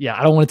 Yes. Yeah.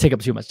 I don't want to take up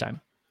too much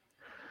time.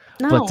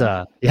 No.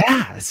 But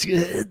yeah,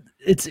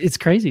 it's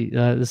crazy.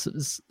 This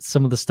is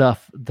some of the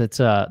stuff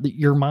that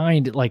your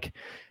mind, like,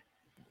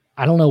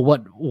 I don't know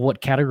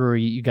what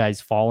category you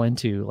guys fall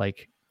into.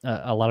 Like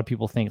a lot of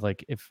people think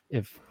like if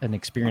an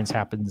experience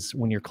happens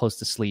when you're close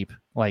to sleep,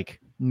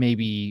 like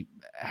maybe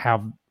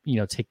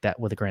take that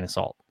with a grain of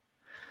salt.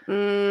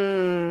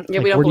 Yeah,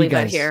 Like, we don't believe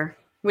that here.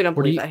 We don't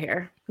believe that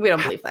here. We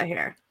don't believe that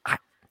here.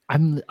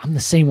 I'm the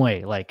same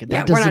way. Like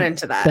Yeah, we're not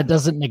into that. That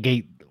doesn't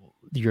negate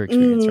your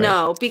experience, right?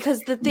 No,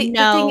 because the thing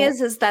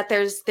is that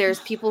there's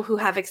people who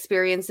have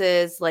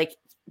experiences like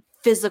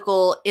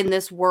physical in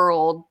this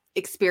world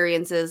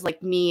experiences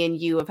like me and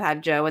you have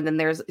had, Joe, and then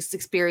there's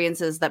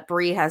experiences that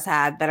Bree has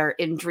had that are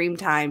in dream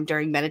time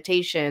during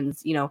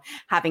meditations,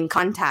 having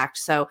contact.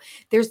 So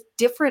there's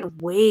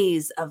different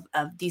ways of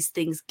these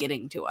things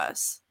getting to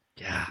us.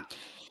 Yeah.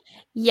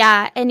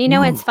 Yeah, and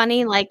it's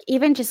funny, like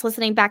even just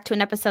listening back to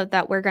an episode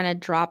that we're going to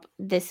drop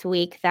this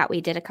week that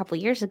we did a couple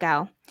years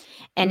ago,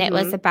 and it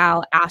was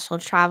about astral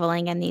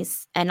traveling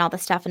and all the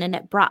stuff, and then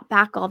it brought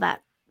back all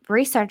that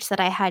research that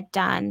I had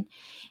done,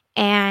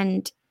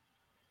 and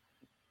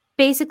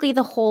basically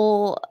the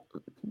whole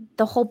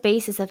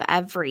basis of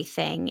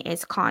everything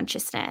is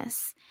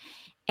consciousness,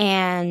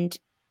 and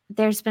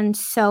there's been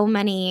so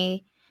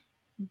many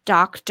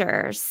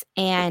doctors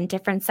and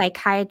different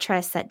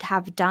psychiatrists that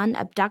have done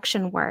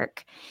abduction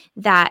work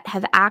that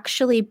have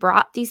actually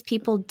brought these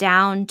people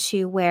down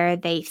to where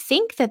they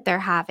think that they're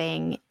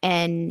having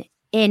an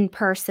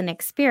in-person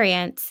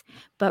experience,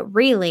 but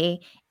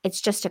really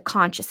it's just a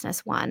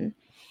consciousness one.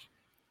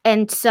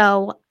 And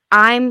so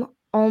I'm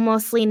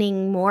almost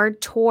leaning more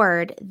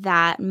toward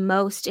that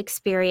most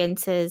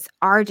experiences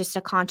are just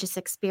a conscious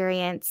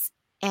experience.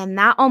 And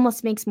that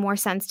almost makes more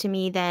sense to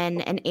me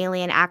than an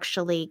alien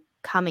actually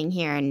coming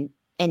here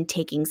and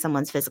taking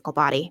someone's physical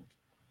body.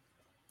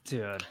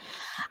 Dude.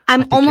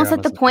 I'm almost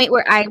at the point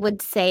where I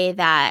would say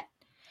that,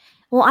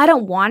 well, I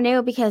don't want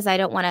to because I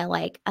don't want to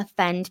like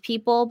offend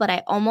people, but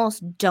I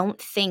almost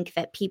don't think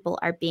that people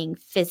are being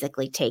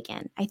physically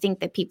taken. I think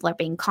that people are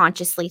being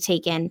consciously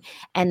taken,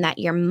 and that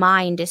your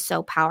mind is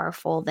so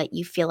powerful that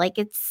you feel like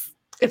it's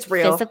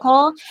real,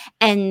 physical,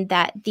 and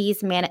that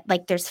these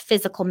there's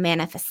physical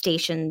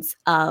manifestations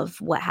of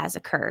what has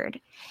occurred.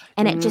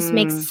 And it just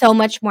makes so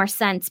much more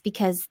sense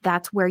because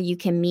that's where you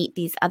can meet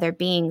these other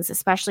beings,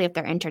 especially if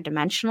they're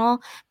interdimensional.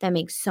 That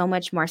makes so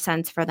much more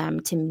sense for them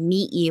to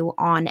meet you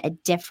on a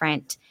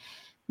different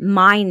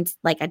mind,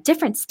 like a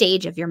different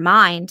stage of your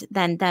mind,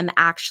 than them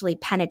actually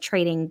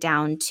penetrating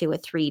down to a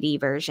 3D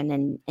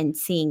version and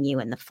seeing you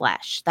in the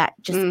flesh. That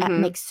just that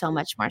makes so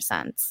much more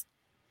sense.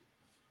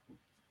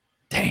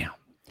 Damn.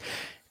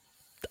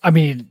 I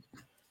mean,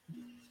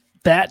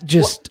 that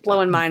just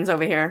blowing minds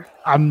over here.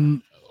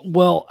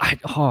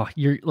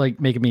 You're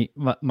like making me,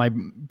 my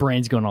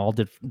brain's going all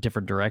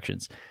different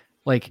directions.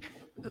 Like,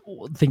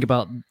 think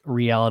about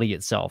reality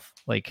itself.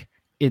 Like,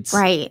 it's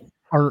right.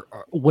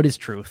 What is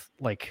truth?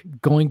 Like,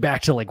 going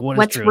back to like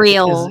what's truth?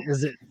 Real?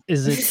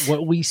 Is it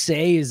what we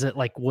say? Is it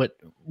like what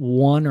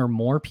one or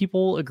more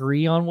people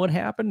agree on what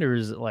happened, or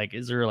is it like,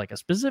 is there like a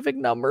specific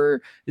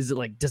number? Is it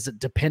like, does it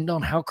depend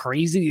on how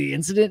crazy the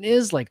incident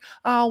is? Like,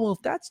 oh well,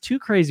 if that's too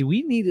crazy,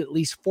 we need at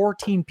least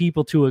 14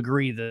 people to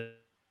agree that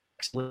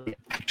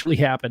actually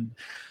happened.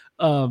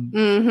 Yeah.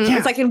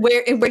 It's like, and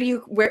where do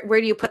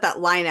you put that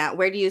line at?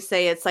 Where do you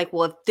say it's like,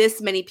 well, if this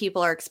many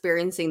people are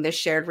experiencing this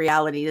shared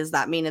reality, does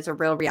that mean it's a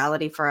real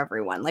reality for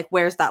everyone? Like,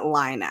 where's that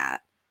line at?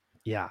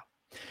 Yeah,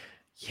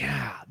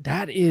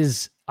 that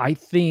is, I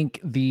think,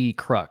 the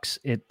crux.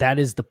 That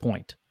is the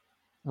point,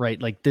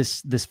 right? Like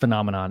this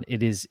phenomenon.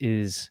 It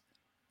is.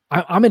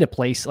 I'm in a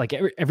place like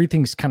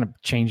everything's kind of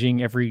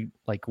changing every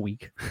like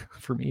week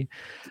for me.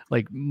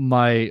 Like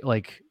my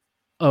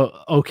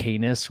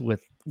okayness with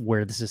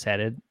where this is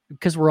headed,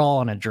 because we're all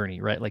on a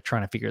journey, right? Like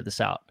trying to figure this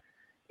out.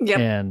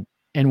 Yeah.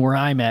 And where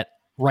I'm at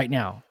right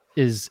now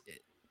is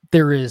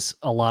there is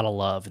a lot of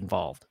love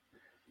involved,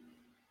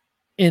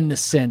 in the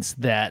sense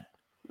that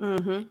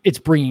it's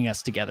bringing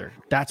us together.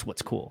 That's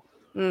what's cool.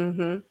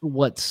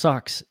 What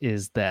sucks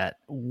is that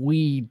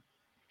we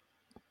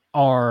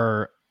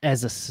are,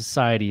 as a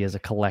society, as a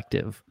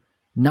collective,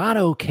 not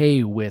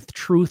okay with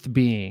truth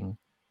being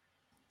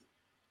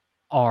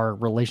our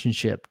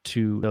relationship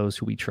to those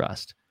who we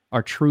trust.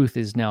 Our truth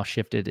is now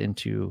shifted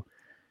into,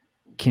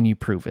 can you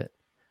prove it?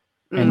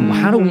 And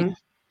how do we,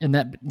 and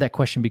that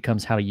question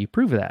becomes, how do you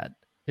prove that?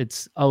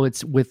 It's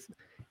with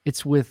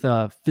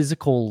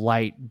physical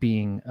light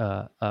being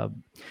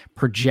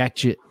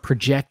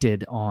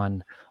projected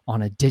on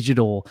a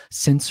digital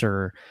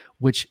sensor,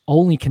 which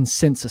only can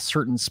sense a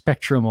certain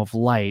spectrum of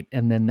light,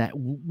 and then that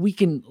we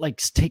can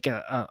like take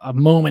a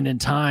moment in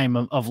time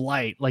of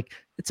light. Like,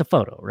 it's a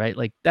photo, right?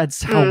 Like,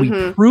 that's how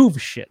we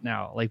prove shit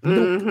now. Like, we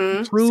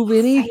don't prove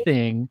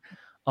anything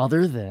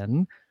other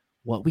than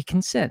what we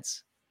can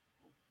sense.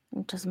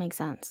 It doesn't make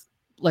sense.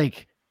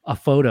 Like a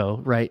photo,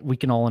 right? We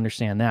can all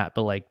understand that,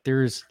 but like,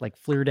 there's like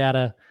FLIR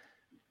data.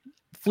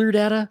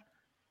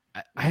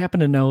 I happen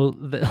to know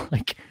that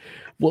like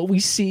what we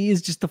see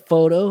is just a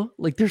photo.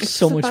 Like, there's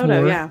so much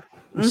more. Yeah.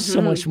 There's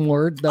so much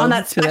more on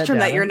that spectrum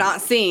that you're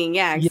not seeing.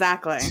 Yeah,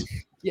 exactly.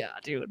 Yeah,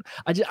 dude.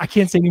 I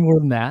can't say any more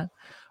than that.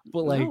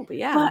 But like, no, but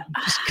yeah,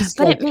 just because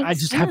like, I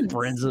just have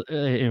friends.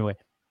 Anyway.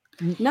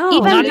 No,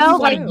 even though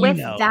like with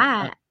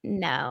that,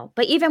 no.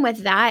 But even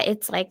with that,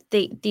 it's like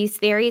these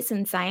theories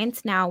in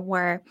science now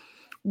where,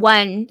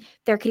 one,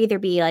 there could either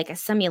be like a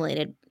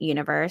simulated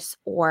universe,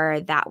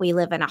 or that we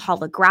live in a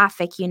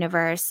holographic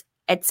universe,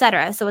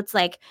 etc. So it's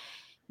like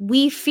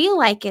we feel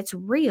like it's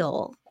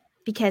real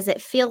because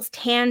it feels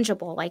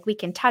tangible, like we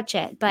can touch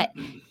it. But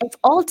if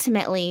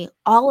ultimately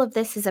all of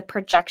this is a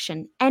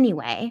projection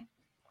anyway,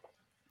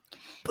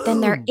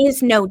 then there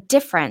is no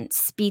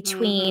difference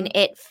between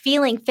it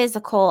feeling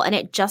physical and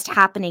it just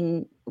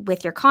happening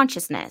with your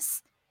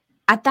consciousness.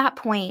 At that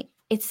point,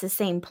 it's the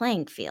same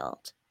playing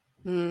field.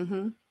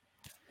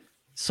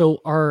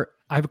 So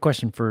I have a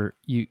question for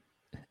you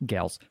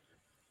gals.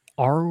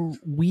 Are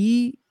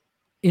we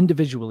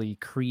individually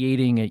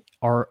creating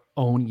our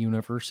own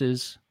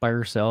universes by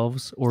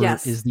ourselves, or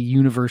is the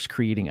universe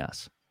creating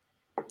us?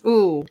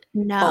 Ooh,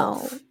 no.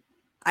 Both.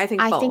 I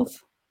think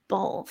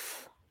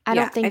both. I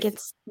don't think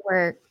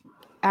we're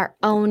our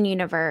own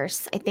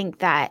universe. I think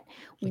that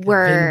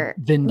like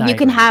you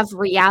can have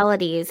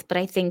realities, but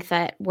I think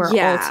that we're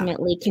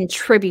ultimately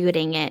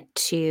contributing it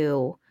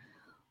to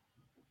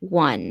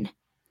one.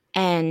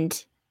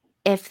 And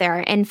if there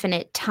are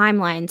infinite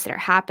timelines that are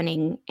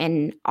happening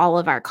in all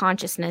of our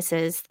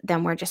consciousnesses,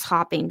 then we're just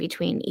hopping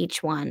between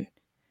each one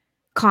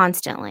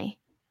constantly.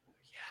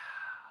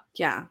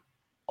 Yeah.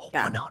 Oh,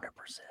 Yeah. 100%.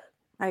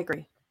 I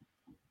agree.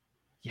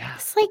 Yeah.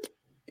 It's like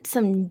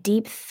some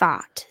deep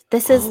thought.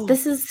 This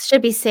is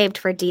should be saved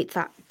for deep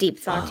thoughty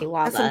That's some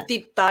waba.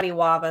 deep thoughty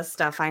waba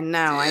stuff. I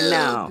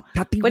know.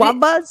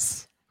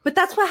 Capywaras. But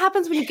that's what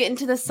happens when you get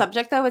into this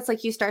subject, though. It's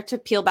like you start to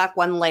peel back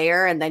one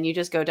layer and then you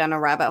just go down a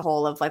rabbit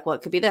hole of like, well,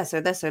 it could be this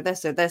or this or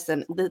this or this.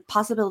 And the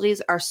possibilities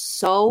are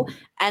so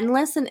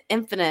endless and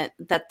infinite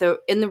that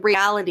in the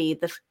reality,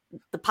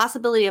 the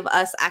possibility of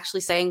us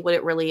actually saying what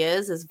it really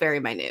is very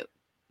minute.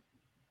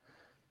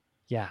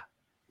 Yeah.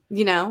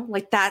 You know,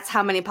 like that's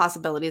how many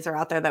possibilities are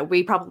out there that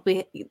we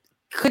probably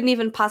couldn't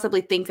even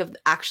possibly think of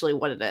actually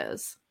what it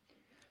is.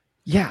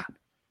 Yeah.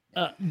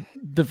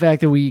 The fact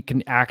that we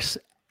can ask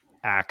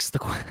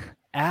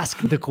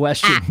the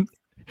question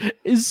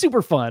is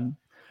super fun,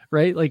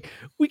 right? Like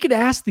we could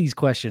ask these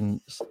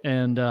questions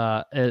and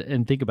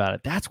think about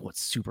it. That's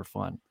what's super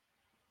fun.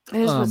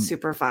 It is what's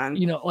super fun.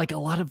 You know, like a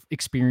lot of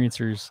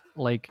experiencers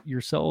like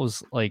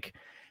yourselves, like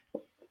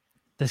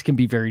this can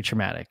be very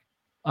traumatic.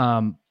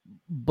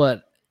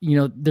 But you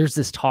know, there's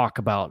this talk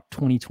about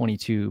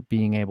 2022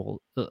 being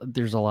able.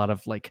 There's a lot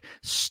of like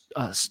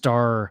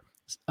star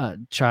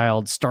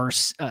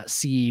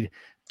seed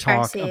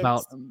talk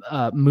about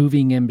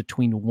moving in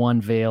between one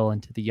veil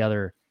into the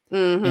other.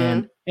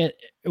 Mm-hmm. And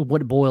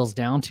what it boils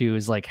down to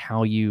is like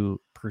how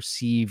you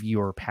perceive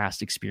your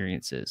past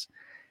experiences.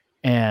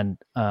 And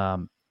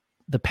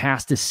the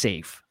past is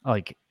safe.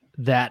 Like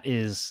that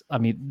is, I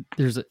mean,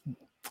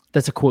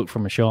 that's a quote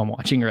from a show I'm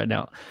watching right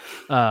now.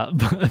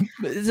 But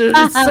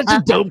it's such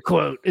a dope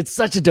quote. It's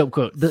such a dope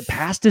quote. The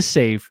past is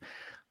safe.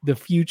 The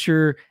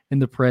future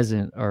and the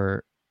present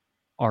are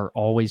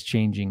always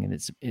changing, and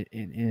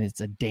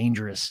it's a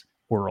dangerous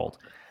world.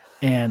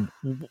 And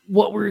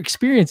what we're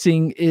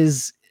experiencing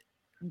is,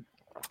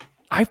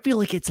 I feel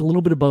like it's a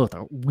little bit of both.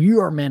 We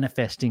are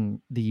manifesting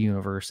the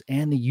universe,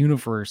 and the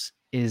universe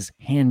is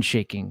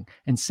handshaking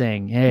and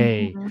saying,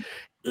 "Hey,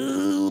 a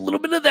little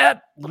bit of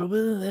that, a little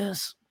bit of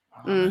this."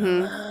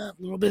 A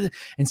little bit,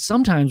 and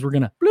sometimes we're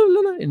gonna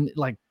and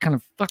like kind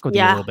of fuck with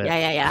you a little bit.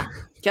 Yeah.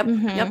 Yep,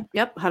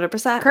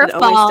 100%. Curveball. It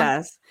always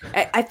does.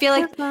 I feel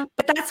like,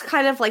 but that's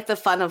kind of like the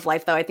fun of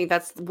life, though. I think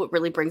that's what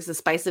really brings the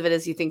spice of it.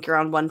 Is you think you're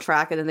on one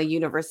track, and then the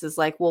universe is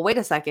like, "Well, wait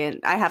a second,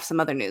 I have some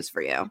other news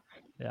for you."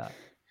 Yeah.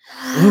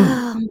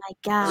 Oh my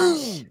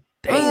gosh!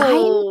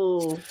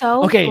 I'm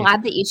so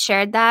glad that you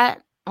shared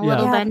that,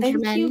 little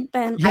Benjamin. Thank you,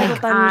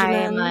 Benjamin.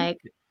 I'm like,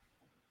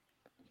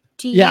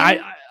 do you?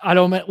 I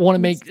don't want to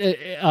make,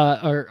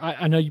 or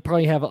I know you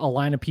probably have a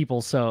line of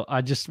people, so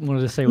I just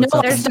wanted to say what's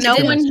up. There's no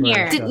one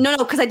here. No,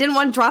 because I didn't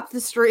want to drop the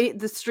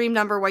stream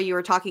number while you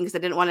were talking, because I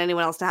didn't want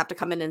anyone else to have to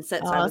come in and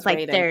sit. So I was like,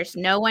 waiting. There's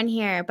no one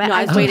here, but no,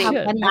 I was waiting.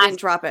 I didn't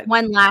drop it.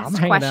 One last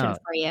question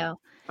for you.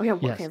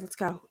 Okay, let's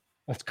go.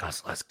 Let's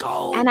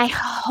go. And I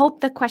hope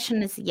the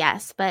question is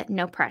yes, but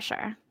no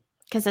pressure,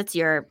 because it's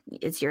your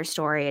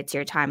story, it's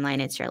your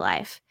timeline, it's your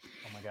life.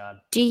 Oh my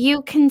God. Do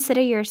you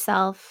consider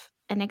yourself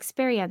an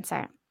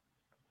experiencer?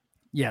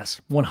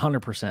 Yes,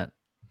 100%.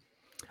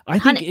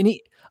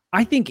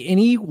 I think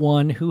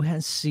anyone who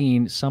has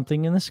seen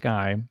something in the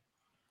sky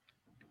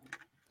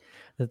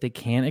that they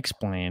can't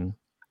explain,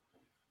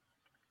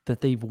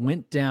 that they've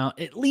went down,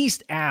 at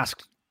least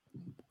asked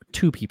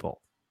two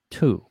people,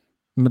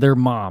 their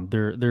mom,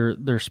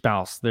 their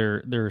spouse,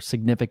 their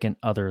significant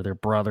other, their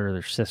brother,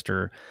 their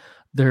sister,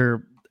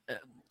 their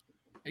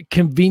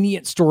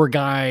convenience store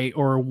guy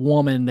or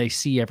woman they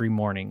see every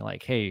morning.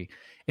 Like, hey,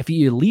 if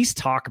you at least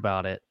talk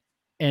about it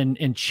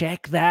and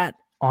check that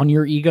on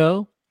your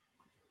ego,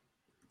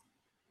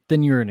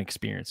 then you're an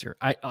experiencer.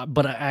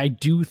 But I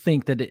do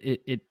think that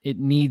it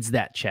needs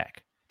that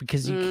check,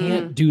 because you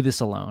can't do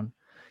this alone.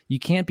 You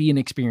can't be an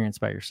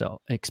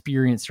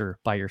experiencer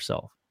by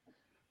yourself.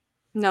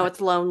 No,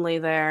 it's lonely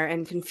there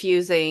and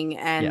confusing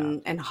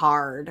and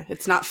hard.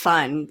 It's not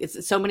fun.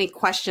 It's so many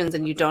questions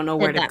and you don't know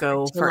where to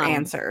go for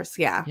answers.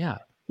 Yeah. Yeah.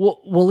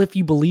 Well, if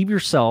you believe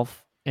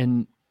yourself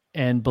and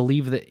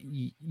believe that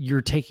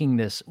you're taking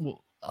this,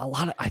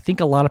 I think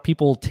a lot of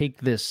people take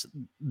this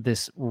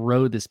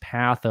road, this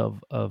path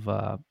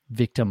of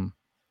victim,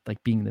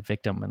 like being the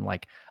victim, and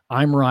like,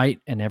 I'm right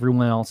and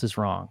everyone else is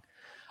wrong.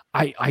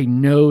 I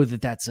know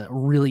that's a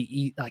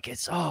really like,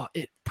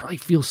 it probably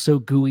feels so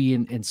gooey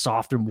and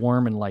soft and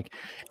warm and like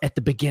at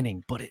the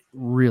beginning, but it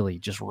really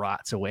just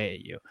rots away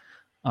at you.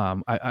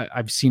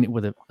 I've seen it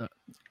with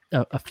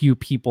a few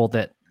people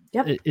that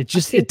it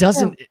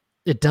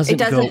doesn't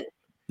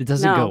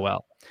go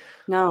well.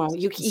 No,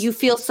 you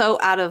feel so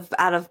out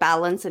of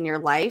balance in your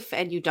life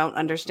and you don't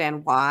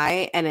understand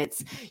why. And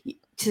it's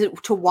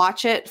to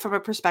watch it from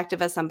a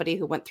perspective as somebody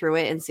who went through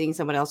it and seeing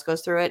someone else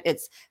goes through it,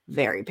 it's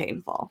very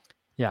painful.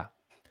 Yeah.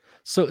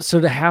 So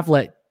to have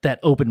that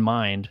open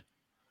mind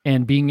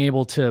and being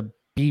able to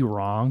be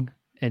wrong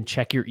and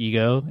check your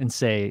ego and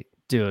say,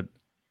 dude,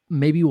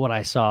 maybe what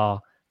I saw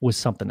was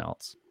something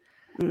else.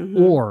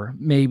 or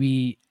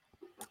maybe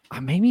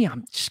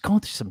I'm just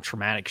going through some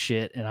traumatic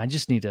shit and I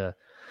just need to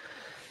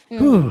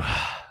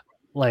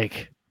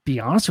like be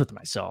honest with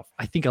myself.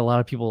 I think a lot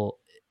of people,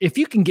 if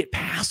you can get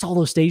past all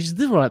those stages,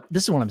 this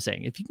is what I'm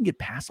saying. If you can get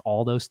past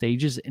all those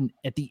stages and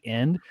at the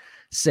end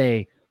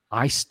say,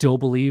 I still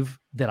believe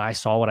that I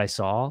saw what I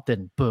saw,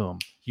 then boom,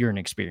 you're an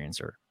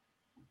experiencer.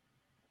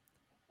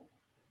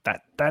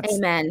 That's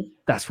Amen.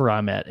 That's where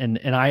I'm at. And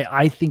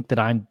I think that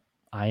I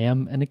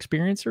am an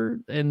experiencer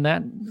in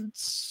that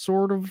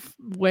sort of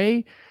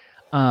way.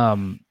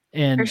 And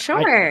For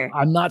sure.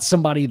 I'm not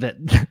somebody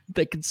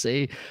that could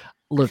say,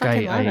 look,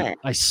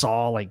 I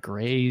saw like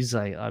grays.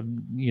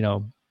 I'm,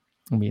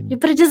 I mean,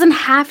 but it doesn't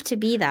have to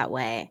be that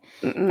way.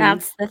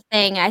 That's the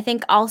thing. I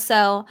think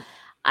also,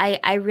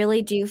 I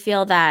really do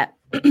feel that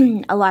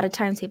a lot of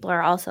times people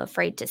are also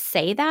afraid to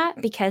say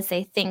that because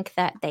they think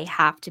that they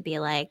have to be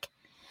like,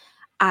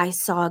 I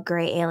saw a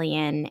gray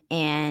alien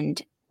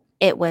and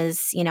it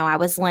was, I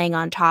was laying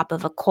on top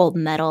of a cold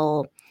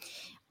metal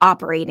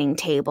operating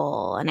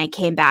table and I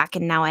came back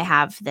and now I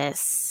have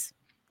this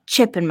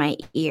chip in my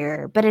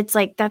ear. But it's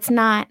like, that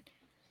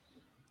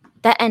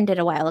ended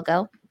a while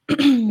ago.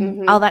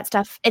 All that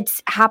stuff,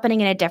 it's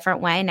happening in a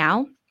different way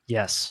now.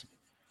 Yes.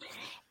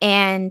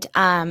 And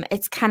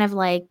it's kind of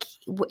like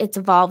it's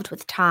evolved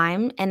with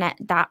time. And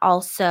that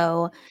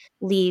also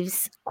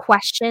leaves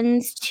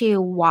questions to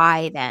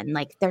why then.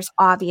 Like there's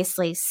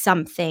obviously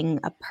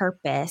something, a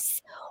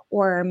purpose,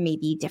 or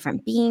maybe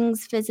different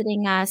beings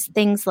visiting us,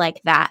 things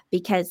like that,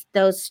 because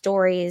those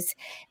stories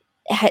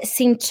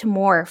seem to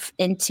morph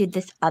into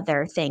this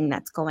other thing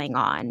that's going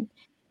on.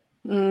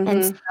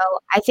 And so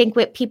I think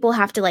what people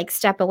have to like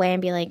step away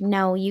and be like,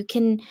 no, you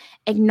can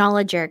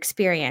acknowledge your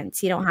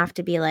experience. You don't have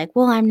to be like,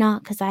 well, I'm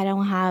not because I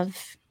don't have,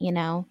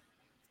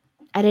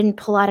 I didn't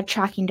pull out a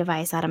tracking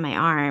device out of my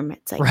arm.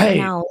 It's like,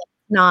 no,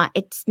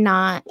 it's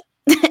not.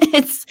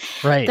 It's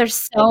right.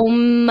 There's so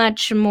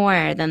much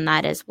more than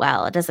that as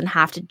well. It doesn't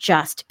have to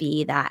just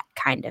be that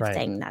kind of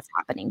thing that's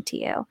happening to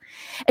you.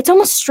 It's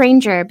almost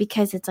stranger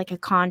because it's like a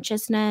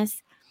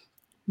consciousness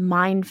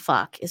mind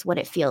fuck is what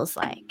it feels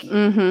like.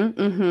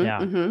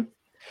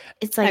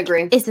 It's like,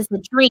 is this a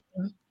dream?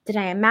 Did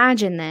I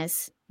imagine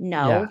this?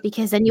 No,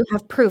 because then you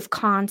have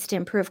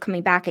constant proof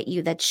coming back at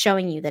you that's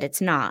showing you that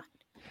it's not.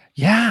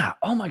 Yeah.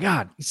 Oh my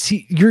God.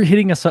 See, you're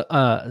hitting us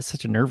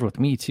such a nerve with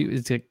me too.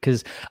 It's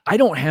because I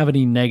don't have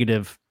any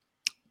negative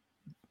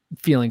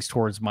feelings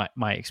towards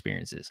my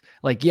experiences.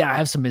 Like, yeah, I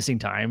have some missing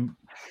time,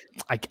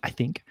 I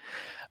think,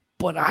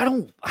 but I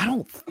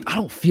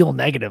don't feel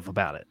negative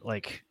about it.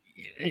 Like,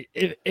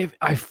 if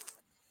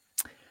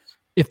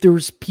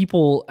there's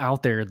people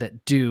out there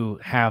that do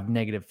have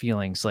negative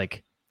feelings,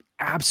 like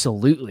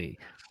absolutely,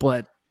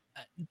 but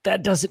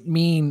that doesn't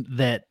mean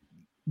that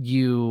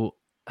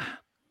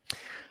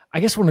I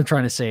guess what I'm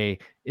trying to say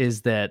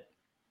is that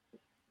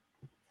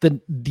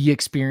the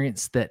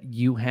experience that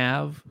you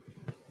have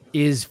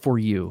is for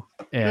you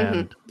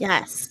and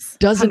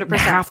doesn't 100%.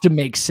 Have to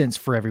make sense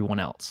for everyone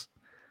else.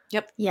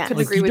 Yep. Yeah. Could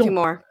agree with you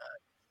more.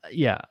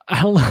 Yeah,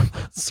 I don't know.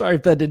 Sorry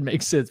if that didn't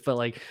make sense, but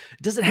like,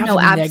 it doesn't have to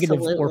be negative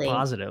or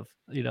positive.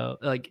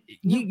 Like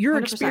you're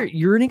an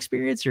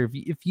experiencer.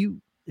 If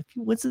you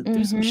went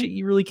through some shit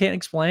you really can't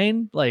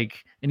explain,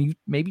 like, and you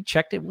maybe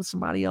checked it with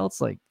somebody else,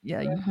 like,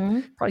 yeah,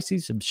 you probably see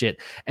some shit.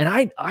 And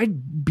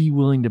I'd be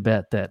willing to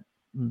bet that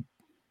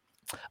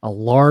a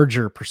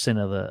larger percent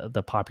of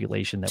the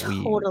population that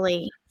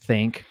we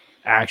think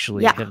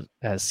actually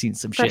has seen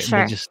some shit. Sure.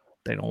 And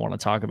they don't want to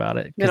talk about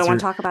it. They don't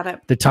want to talk about it.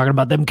 They're talking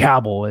about them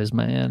cowboys,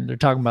 man. They're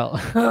talking about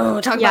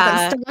about them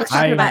stocks,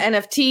 talking about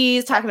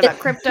NFTs, talking about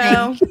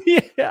crypto.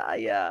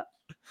 Yeah.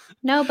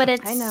 No, but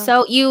it's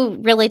so you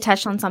really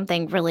touched on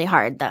something really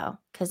hard though,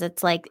 because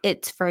it's like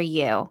it's for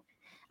you.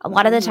 A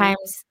lot of the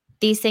times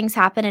these things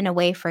happen in a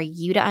way for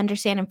you to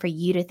understand and for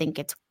you to think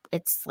it's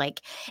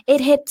like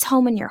it hits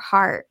home in your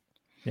heart.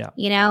 Yeah.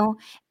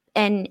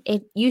 And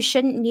you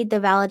shouldn't need the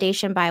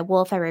validation by,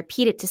 well, if I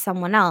repeat it to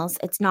someone else,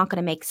 it's not going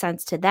to make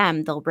sense to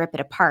them. They'll rip it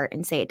apart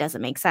and say it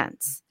doesn't make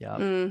sense. Yeah.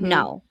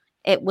 No,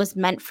 it was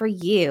meant for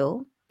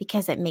you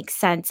because it makes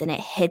sense and it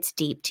hits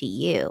deep to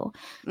you.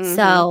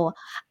 So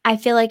I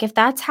feel like if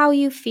that's how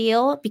you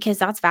feel, because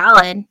that's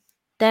valid,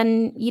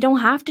 then you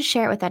don't have to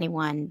share it with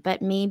anyone,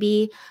 but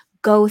maybe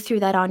go through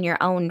that on your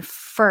own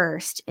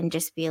first and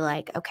just be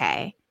like,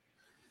 okay,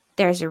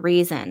 there's a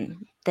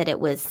reason that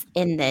it was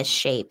in this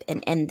shape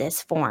and in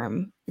this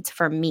form. It's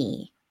for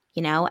me,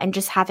 and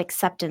just have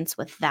acceptance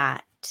with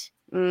that.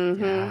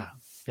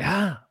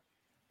 Yeah.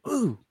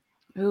 Ooh.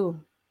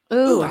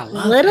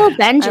 Little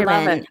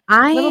Benjamin.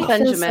 I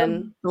feel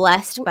so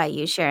blessed by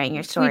you sharing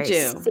your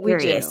stories.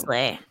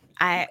 Seriously.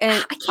 I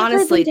can't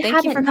honestly,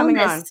 thank you for coming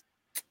on.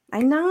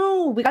 I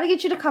know. We got to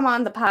get you to come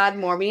on the pod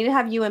more. We need to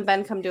have you and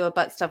Ben come do a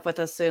butt stuff with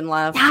us soon,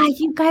 love. Yeah,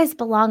 you guys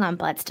belong on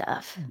butt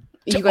stuff.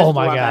 You guys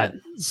my God.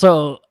 It.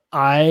 So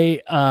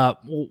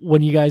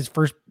when you guys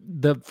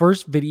the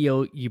first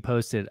video you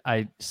posted,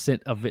 I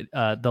sent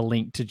the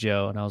link to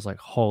Joe and I was like,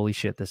 holy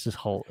shit, this is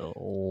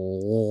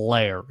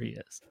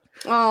hilarious.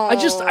 Oh, I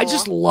just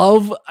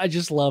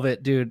love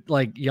it, dude.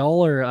 Like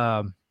y'all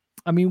are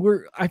I mean,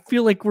 I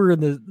feel like we're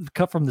in the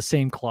cut from the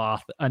same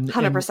cloth, and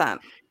 100%.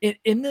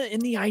 in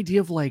the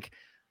idea of like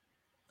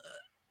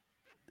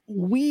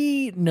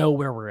we know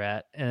where we're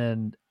at,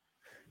 and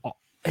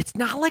it's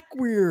not like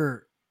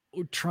we're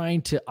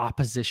trying to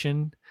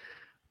opposition,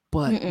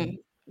 but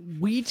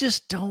we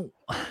just don't.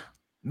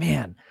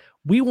 Man,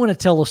 we want to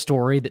tell a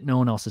story that no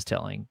one else is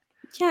telling.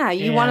 Yeah,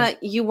 you want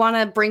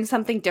to bring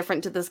something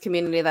different to this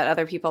community that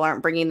other people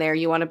aren't bringing there.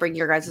 You want to bring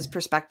your guys'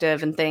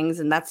 perspective and things,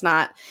 and that's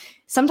not.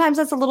 Sometimes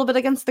that's a little bit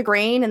against the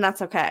grain, and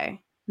that's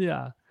okay.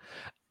 Yeah,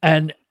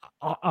 and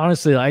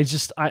honestly, I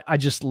just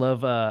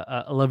love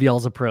I love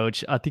y'all's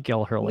approach. I think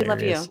y'all are hilarious. We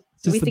love you.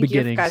 Since we the think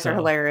beginning, you guys are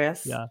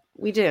hilarious. Yeah,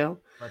 we do.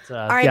 But,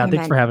 all right, yeah,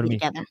 thanks for having me.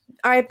 Together.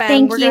 All right, Ben.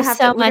 Thank we're you gonna have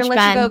so to, we're much, gonna let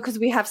Ben. you go because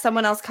we have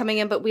someone else coming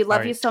in. But we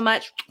love you so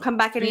much. Come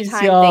back anytime.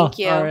 Peace, y'all. Thank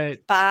you. All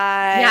right.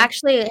 Bye. Yeah,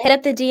 actually, hit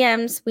up the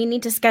DMs. We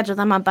need to schedule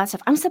them on Bus Stuff.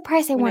 I'm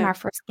surprised they weren't our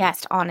first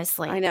guest.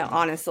 Honestly, I know.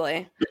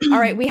 Honestly. All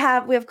right, we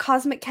have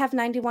Cosmic Kev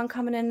 91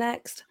 coming in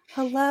next.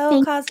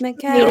 Hello, Cosmic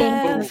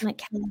Kev. Cosmic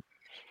Kev.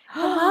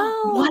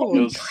 Hello. What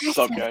an What's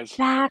up, guys?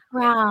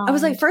 background. I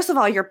was like, first of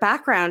all, your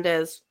background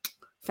is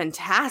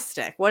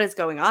fantastic. What is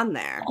going on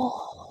there?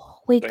 Oh,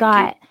 we Thank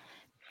got.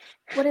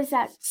 What is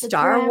that?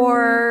 Star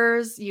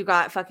Wars. You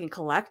got fucking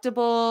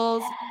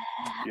collectibles.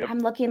 Yep. I'm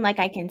looking like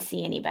I can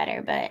see any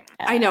better, but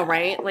I know,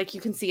 right? Like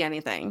you can see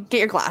anything. Get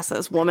your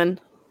glasses,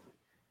 woman.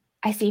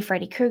 I see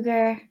Freddy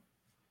Krueger.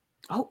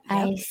 Oh,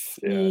 yep. I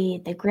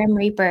see the Grim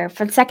Reaper.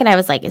 For a second, I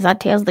was like, "Is that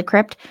Tales of the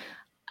Crypt?"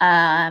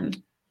 Nope.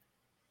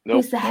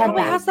 Who's the head?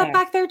 Wait, how's that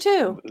back there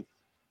too?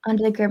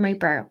 Under the Grim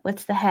Reaper.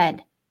 What's the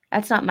head?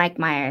 That's not Mike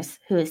Myers.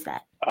 Who is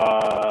that?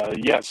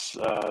 Yes,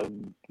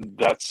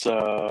 that's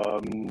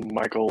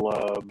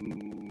Michael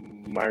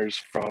Myers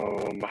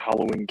from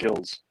Halloween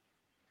Kills.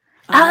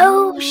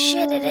 Oh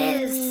shit! It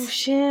is. Oh,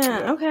 shit.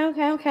 Yeah.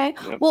 Okay.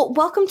 Yep. Well,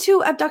 welcome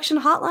to Abduction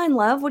Hotline,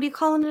 love. What are you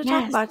calling to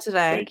talk about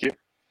today? Thank you.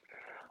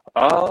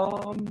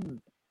 I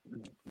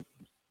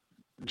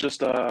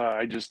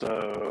just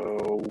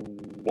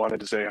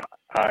wanted to say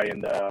hi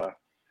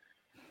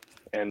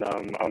and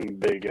I'm a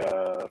big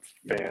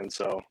fan,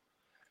 so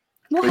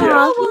Well, But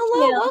yeah.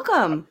 hello,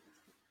 welcome.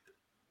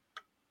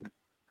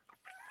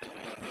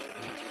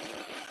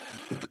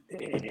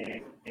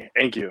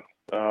 Thank you.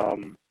 I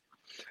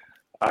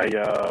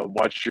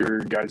watched your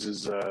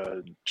guys'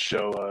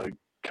 show a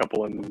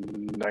couple of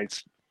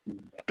nights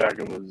back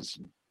and was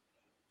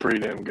pretty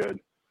damn good.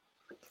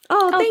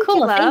 Oh, thank cool.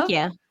 you, love.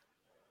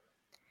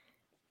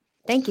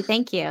 Thank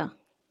you.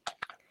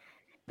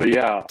 But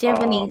yeah. Do you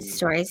have any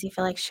stories you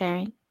feel like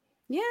sharing?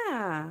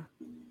 Yeah.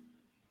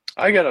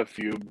 I got a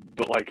few,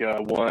 but like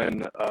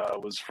one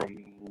was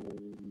from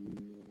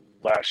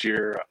last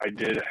year. I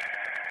did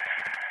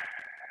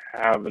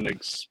have an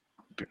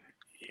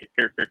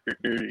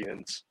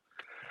experience.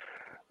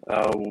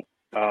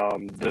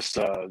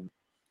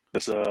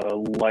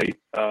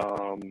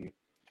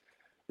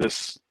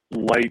 This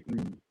light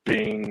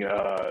being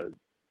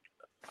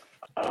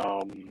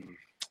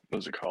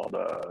what's it called?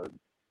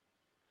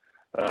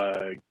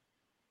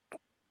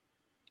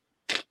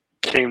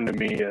 Came to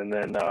me, and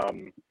then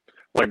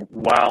like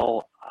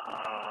while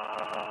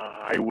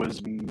I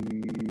was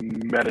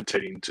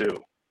meditating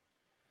too.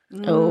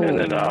 Oh. And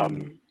then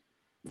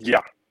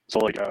yeah, so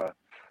like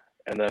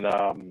and then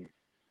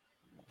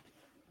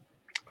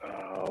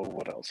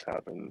what else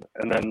happened?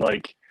 And then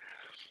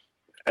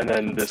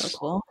That's so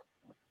cool.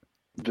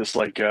 this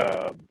like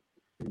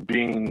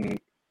being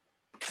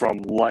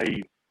from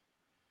light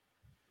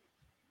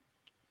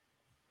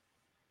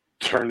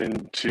turned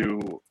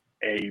into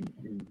a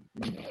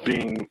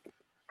being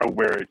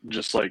aware,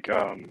 just like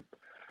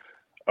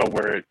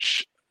aware it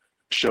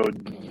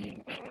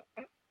showed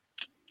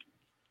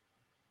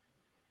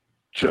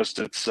just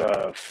its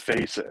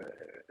face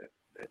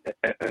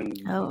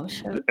and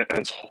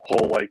its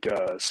whole like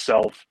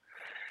self,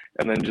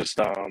 and then just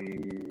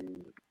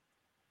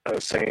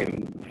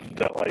saying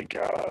that like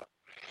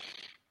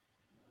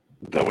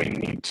that we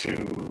need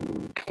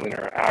to clean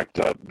our act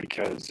up,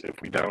 because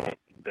if we don't,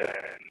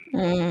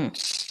 then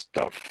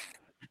stuff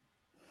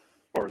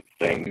or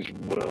things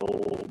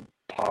will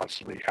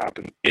possibly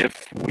happen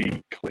if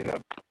we clean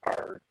up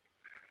our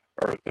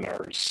earth and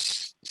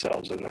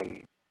ourselves.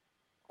 And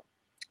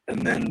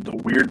then the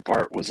weird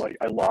part was like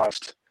I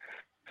lost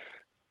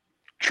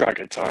track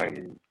of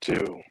time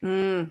too.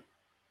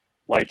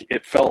 Like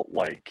it felt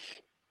like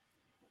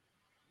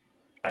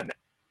an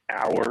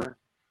hour,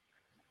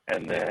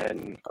 and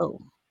then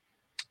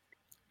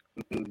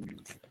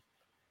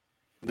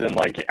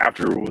like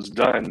after it was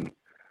done,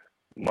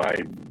 my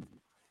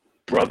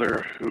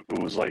brother, who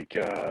was like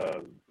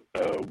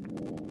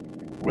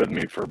with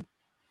me for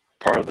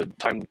part of the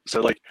time,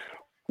 said like,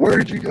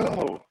 "Where'd you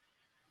go?"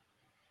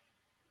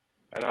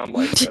 And I'm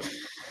like,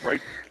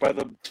 "Right by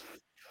the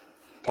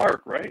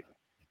park, right?"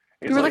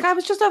 You were like, "I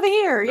was just over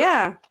here."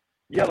 Yeah,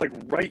 like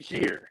right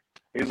here.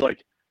 He's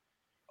like,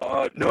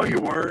 "No, you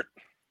weren't."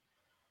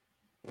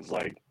 I was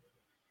like,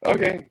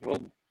 "Okay, well."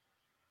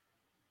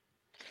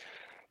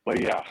 but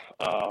yeah,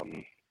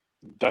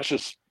 that's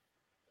just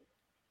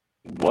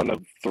one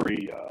of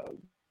three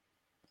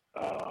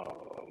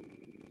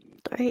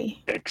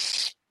Three.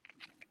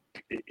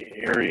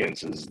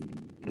 experiences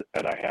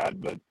that I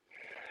had. But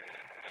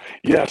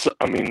yes,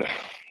 I mean,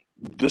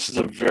 this is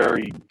a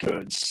very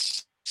good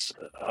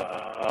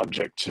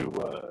object to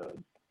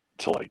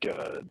like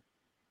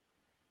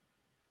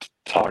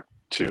talk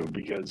to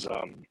because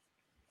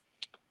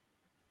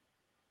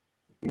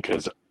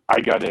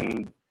I got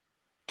into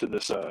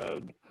this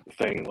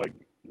thing like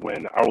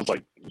when I was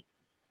like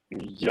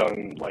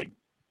young, like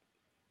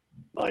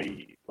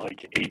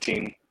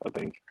 18, I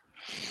think.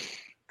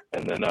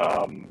 And then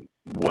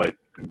what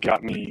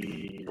got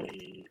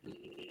me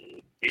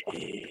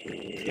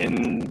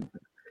into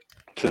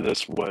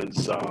this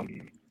was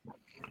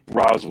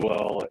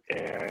Roswell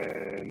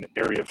and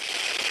Area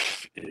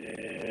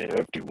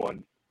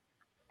 51.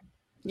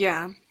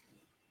 Yeah.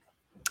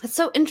 It's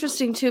so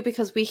interesting too,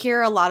 because we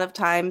hear a lot of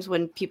times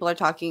when people are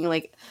talking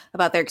like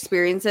about their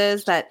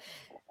experiences that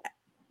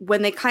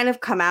when they kind of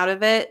come out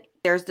of it,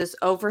 there's this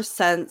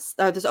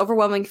this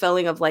overwhelming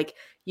feeling of like,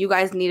 you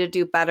guys need to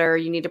do better.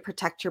 You need to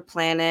protect your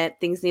planet.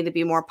 Things need to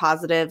be more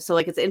positive. So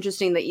like, it's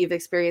interesting that you've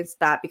experienced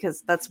that,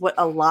 because that's what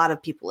a lot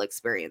of people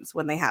experience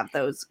when they have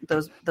those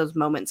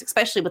moments,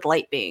 especially with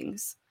light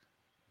beings.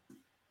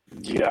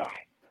 Yeah.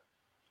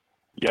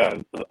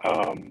 Yeah.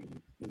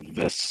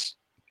 This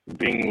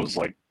being was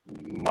like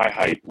my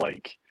height,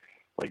 like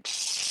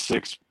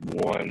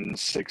 6'1",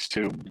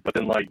 6'2", but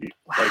then Wow.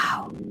 like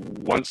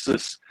once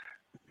this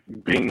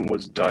being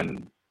was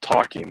done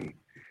talking,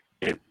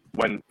 it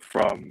went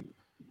from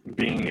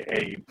being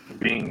a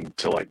being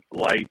to like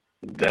light,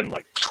 then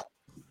like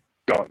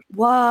gone.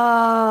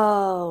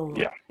 Whoa.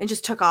 Yeah. And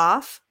just took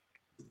off.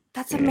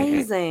 That's Mhm.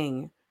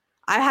 amazing.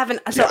 I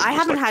haven't Yeah,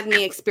 had like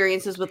any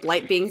experiences with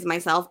light beings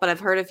myself, but I've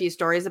heard a few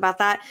stories about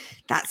that.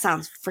 That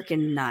sounds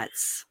freaking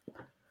nuts.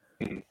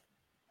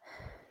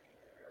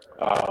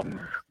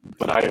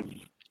 but I have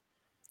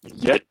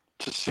yet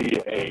to see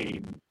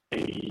a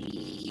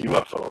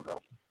UFO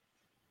though.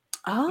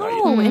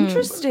 Oh, Hmm.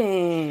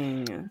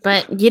 interesting.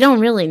 But you don't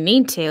really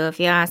need to, if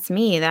you ask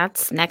me.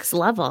 That's next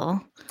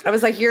level. I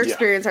was like, your Yeah.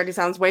 experience already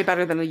sounds way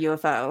better than a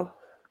UFO.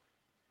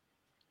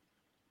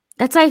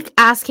 That's like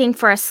asking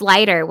for a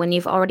slider when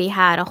you've already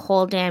had a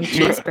whole damn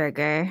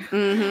cheeseburger.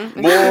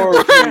 Mm-hmm.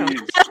 More,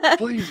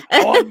 please,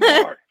 I want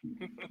more.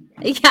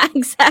 Yeah,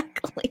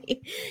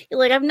 exactly. You're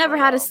like, I've never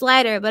had a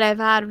slider, but I've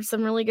had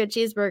some really good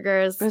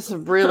cheeseburgers. There's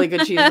some really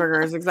good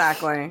cheeseburgers,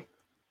 exactly.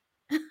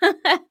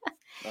 Oh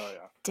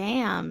yeah.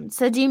 Damn.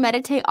 So do you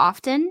meditate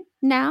often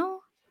now?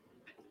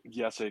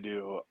 Yes, I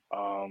do.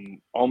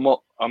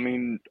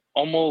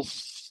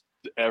 Almost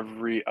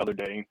every other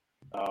day.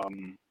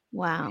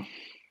 Wow.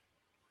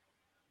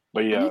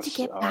 But I need to yes,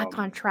 get back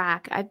on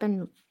track. I've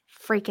been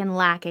freaking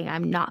lacking.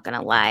 I'm not going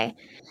to lie.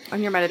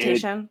 On your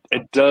meditation?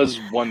 it does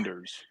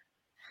wonders.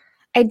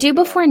 I do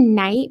before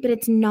night, but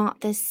it's not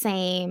the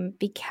same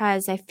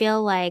because I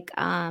feel like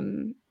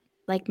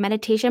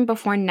meditation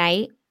before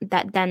night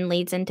that then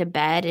leads into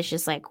bed is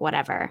just like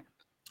whatever.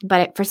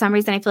 But for some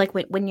reason, I feel like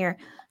when you're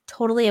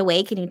totally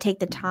awake and you take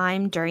the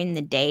time during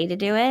the day to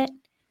do it,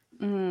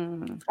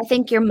 I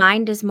think your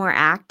mind is more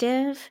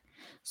active.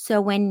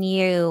 So when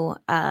you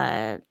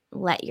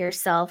let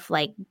yourself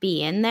like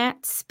be in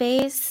that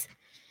space,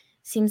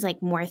 seems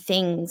like more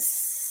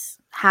things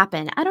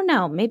happen. I don't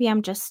know. Maybe I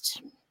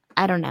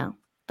don't know.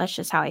 That's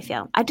just how I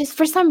feel.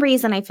 For some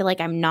reason, I feel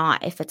like I'm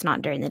not if it's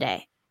not during the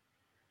day.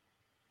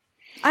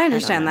 I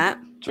understand that.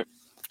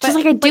 Just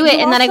like I do it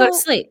and then I go to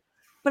sleep.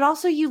 But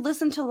also you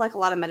listen to like a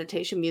lot of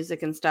meditation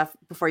music and stuff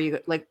before you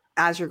like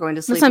as you're going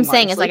to sleep. That's what I'm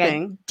saying is like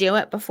I do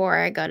it before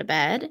I go to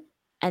bed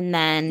and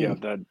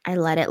then I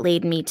let it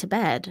lead me to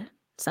bed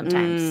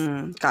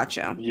sometimes.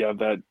 Gotcha. Yeah,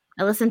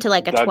 I listen to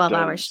like a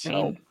 12-hour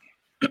stream.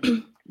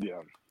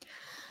 Yeah.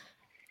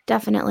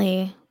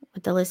 Definitely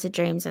with the lucid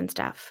dreams and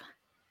stuff.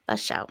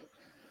 Let's show.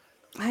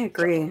 I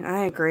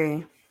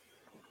agree.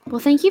 Well,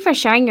 thank you for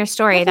sharing your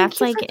story.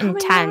 That's like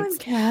intense.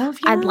 Kev.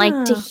 I'd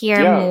like to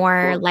hear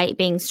more light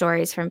being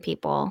stories from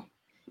people.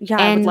 Yeah,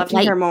 I would love to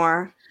hear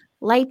more.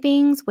 Light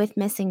beings with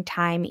missing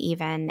time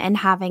even, and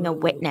having a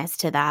witness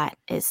to that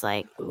is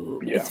like...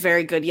 It's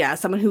very good. Yeah,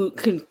 someone who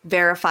can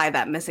verify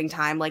that missing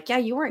time. Like, yeah,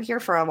 you weren't here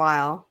for a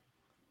while.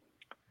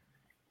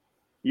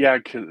 Yeah,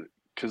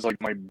 because like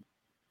my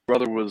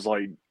brother was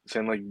like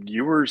saying like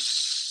you were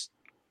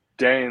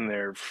staying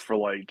there for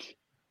like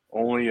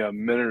only a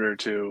minute or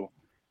two,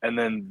 and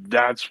then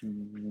that's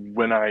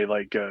when I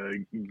like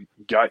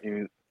got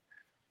you.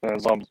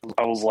 And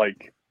I was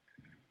like,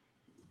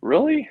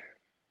 really?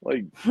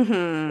 Like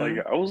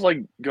I was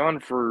like gone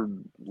for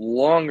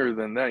longer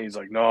than that. He's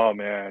like, no,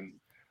 man.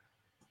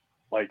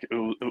 Like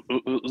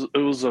it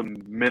was a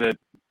minute,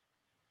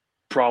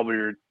 probably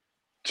or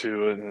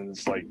two, and then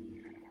it's like,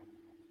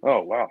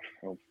 oh wow,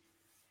 oh,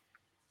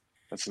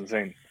 that's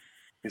insane.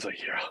 He's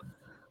like, yeah.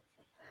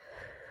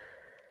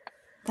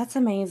 That's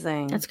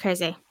amazing. That's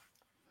crazy.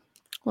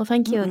 Well,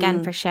 thank you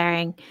again for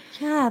sharing.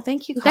 Yeah,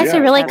 thank you. You guys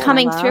are really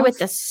coming through with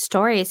the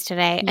stories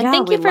today. And Yeah,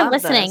 thank we you for love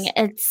listening.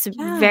 this. It's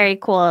very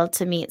cool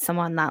to meet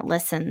someone that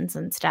listens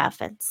and stuff.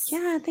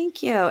 Yeah,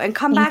 thank you. And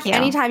come Thank back you.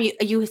 anytime.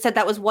 You said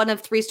that was one of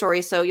 3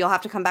 stories, so you'll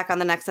have to come back on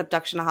the next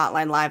Abduction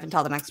Hotline Live and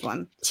tell the next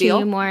one.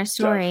 2 more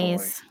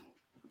stories. Definitely.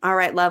 All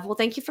right, love. Well,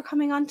 thank you for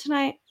coming on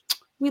tonight.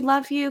 We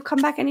love you.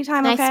 Come back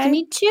anytime, Nice okay? to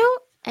meet you.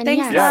 And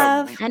Thanks, yes,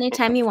 love.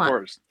 anytime you Of want.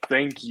 course.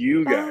 Thank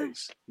you Bye.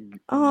 guys.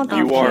 Oh,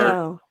 thank You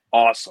are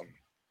awesome.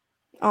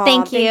 Aw,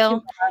 Thank you.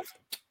 love.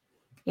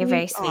 You're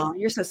very sweet. Aw,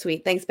 you're so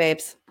sweet. Thanks,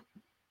 babes.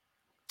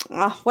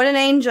 Oh, what an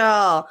angel.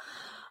 All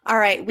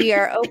right, we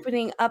are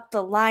opening up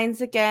the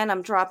lines again.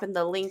 I'm dropping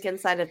the link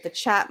inside of the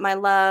chat, my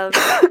love.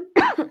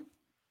 I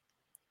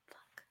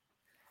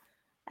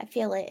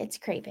feel it. It's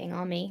creeping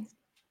on me.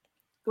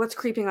 What's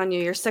creeping on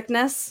you? Your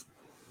sickness?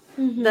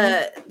 Mhm.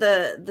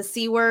 The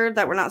C word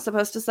that we're not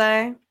supposed to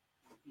say?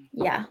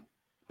 Yeah.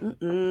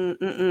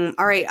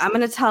 All right, I'm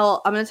gonna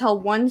tell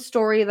one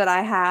story that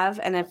I have,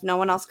 and if no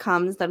one else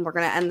comes, then we're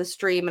gonna end the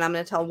stream, and I'm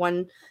gonna tell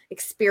one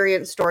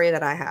experience story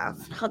that I have.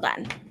 Hold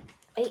on.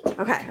 Wait.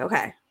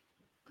 Okay.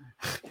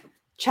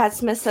 Chad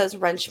Smith says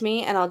wrench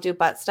me and I'll do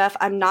butt stuff.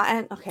 I'm not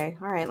at okay,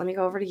 all right, let me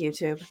go over to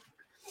YouTube.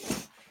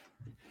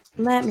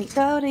 Let me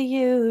go to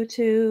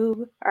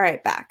YouTube. All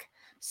right, back.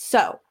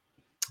 So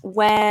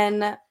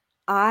when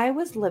I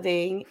was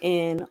living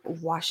in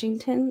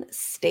Washington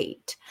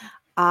State,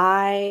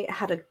 I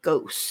had a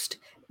ghost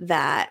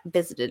that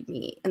visited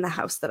me in the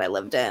house that I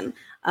lived in.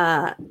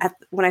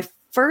 When I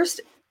first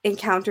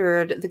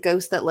encountered the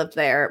ghost that lived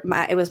there,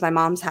 it was my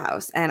mom's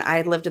house, and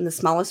I lived in the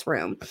smallest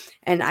room,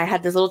 and I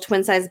had this little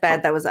twin-size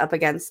bed that was up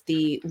against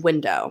the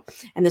window,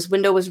 and this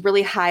window was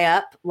really high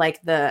up,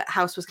 like the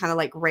house was kind of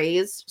like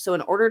raised, so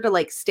in order to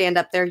like stand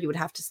up there, you would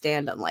have to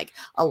stand on like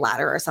a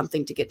ladder or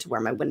something to get to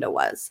where my window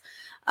was.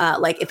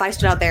 Like if I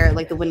stood out there,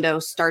 like the window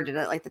started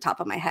at like the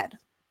top of my head.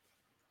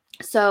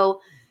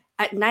 So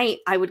at night,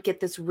 I would get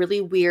this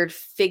really weird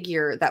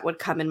figure that would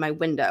come in my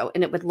window,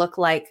 and it would look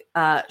like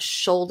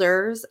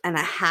shoulders and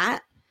a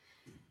hat.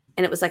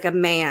 And it was like a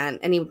man,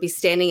 and he would be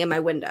standing in my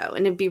window.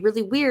 And it'd be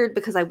really weird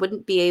because I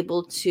wouldn't be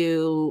able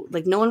to,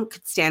 like, no one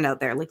could stand out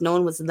there. Like, no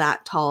one was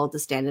that tall to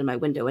stand in my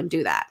window and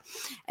do that.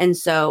 And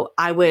so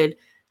I would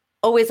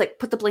always like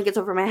put the blankets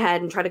over my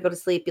head and try to go to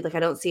sleep, be like, I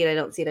don't see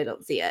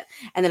it.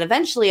 And then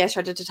eventually I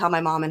started to tell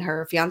my mom and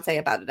her fiance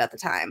about it at the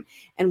time.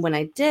 And when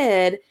I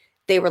did,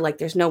 they were like,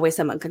 there's no way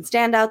someone can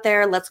stand out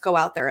there. Let's go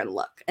out there and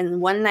look. And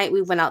one night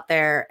we went out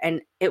there, and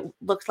it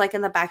looked like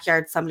in the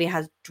backyard, somebody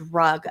has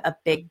drug a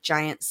big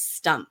giant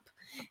stump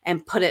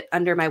and put it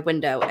under my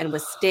window and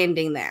was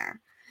standing there.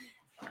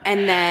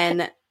 And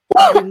then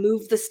we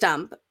moved the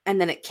stump,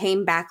 and then it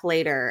came back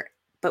later,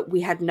 but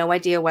we had no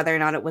idea whether or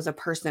not it was a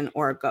person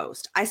or a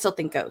ghost. I still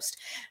think ghost.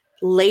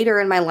 Later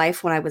in my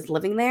life, when I was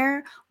living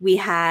there, we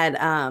had,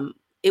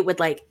 it would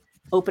like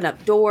open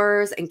up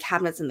doors and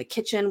cabinets in the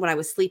kitchen when I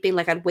was sleeping.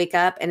 Like I'd wake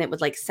up and it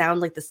would like sound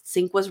like the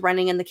sink was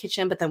running in the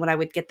kitchen, but then when I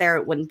would get there,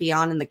 it wouldn't be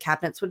on and the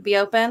cabinets would be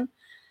open.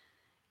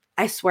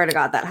 I swear to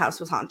God, that house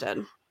was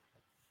haunted.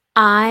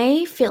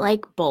 I feel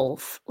like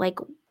both, like,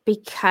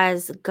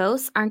 because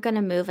ghosts aren't going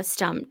to move a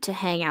stump to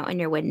hang out in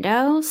your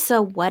window.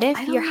 So what if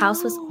your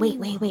house was,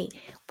 wait,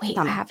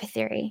 I have a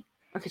theory.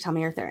 Okay, tell me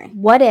your theory.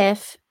 What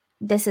if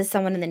this is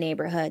someone in the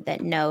neighborhood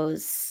that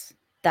knows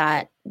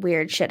that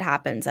weird shit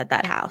happens at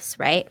that house,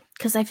 right?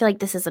 Because I feel like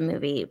this is a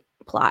movie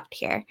plot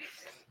here.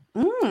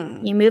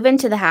 You move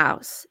into the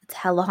house, it's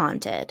hella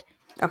haunted.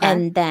 Okay.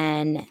 And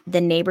then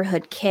the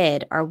neighborhood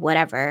kid or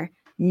whatever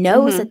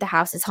knows that the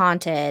house is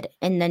haunted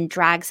and then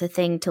drags a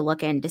thing to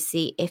look in to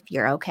see if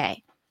you're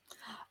okay.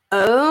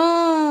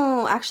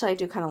 Oh, actually, I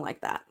do kind of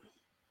like that.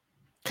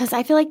 Because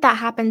I feel like that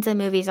happens in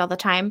movies all the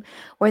time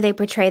where they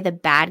portray the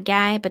bad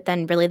guy, but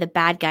then really the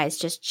bad guy is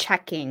just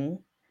checking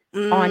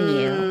on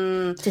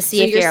you to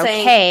see if you're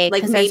okay.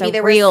 Like maybe there's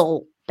a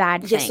real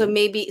bad thing.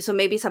 So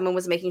maybe someone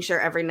was making sure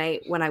every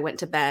night when I went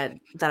to bed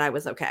that I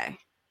was okay.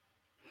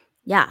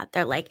 Yeah,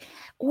 they're like,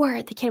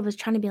 or the kid was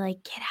trying to be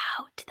like, get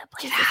out, the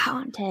place is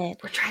haunted.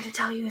 We're trying to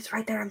tell you, it's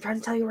right there. I'm trying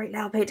to tell you right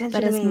now. Pay attention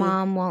to me. But his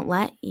mom won't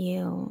let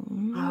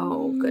you.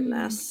 Oh,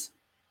 goodness.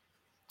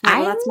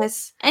 Well, that's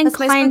my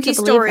spooky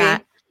story.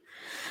 That.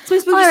 It's my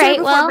spooky story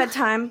before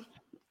bedtime.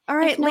 All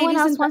right, if no one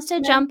else wants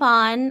to jump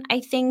on, I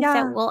think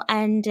that we'll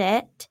end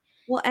it.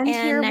 We'll end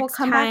here. We'll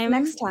come back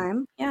next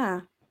time.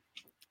 Yeah.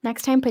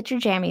 Next time, put your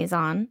jammies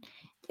on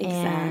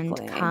and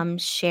come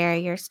share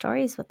your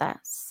stories with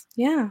us.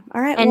 Yeah.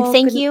 All right. And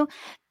thank you.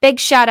 Big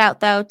shout out,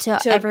 though, to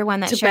everyone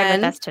that shared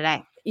with us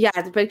today. Yeah.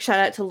 Big shout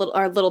out to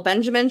our little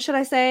Benjamin, should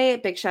I say.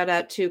 Big shout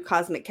out to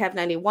Cosmic Kev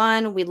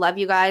 91. We love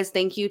you guys.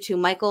 Thank you to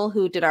Michael,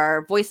 who did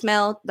our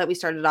voicemail that we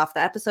started off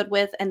the episode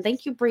with. And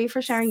thank you, Bree,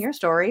 for sharing your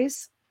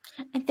stories.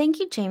 And thank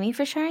you, Jamie,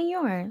 for sharing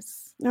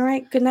yours. All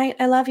right. Good night.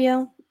 I love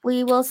you.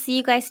 We will see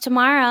you guys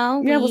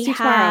tomorrow. Yeah, we'll see you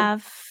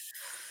tomorrow.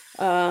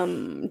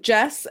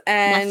 Jess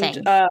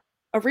and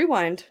a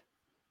rewind.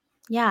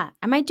 Yeah,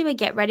 I might do a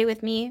get ready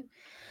with me.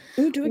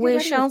 Ooh, do a get we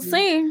ready shall with me.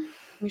 see.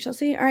 We shall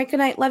see. All right. Good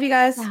night. Love you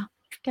guys. Yeah.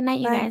 Good night,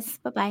 you guys.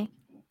 Bye-bye.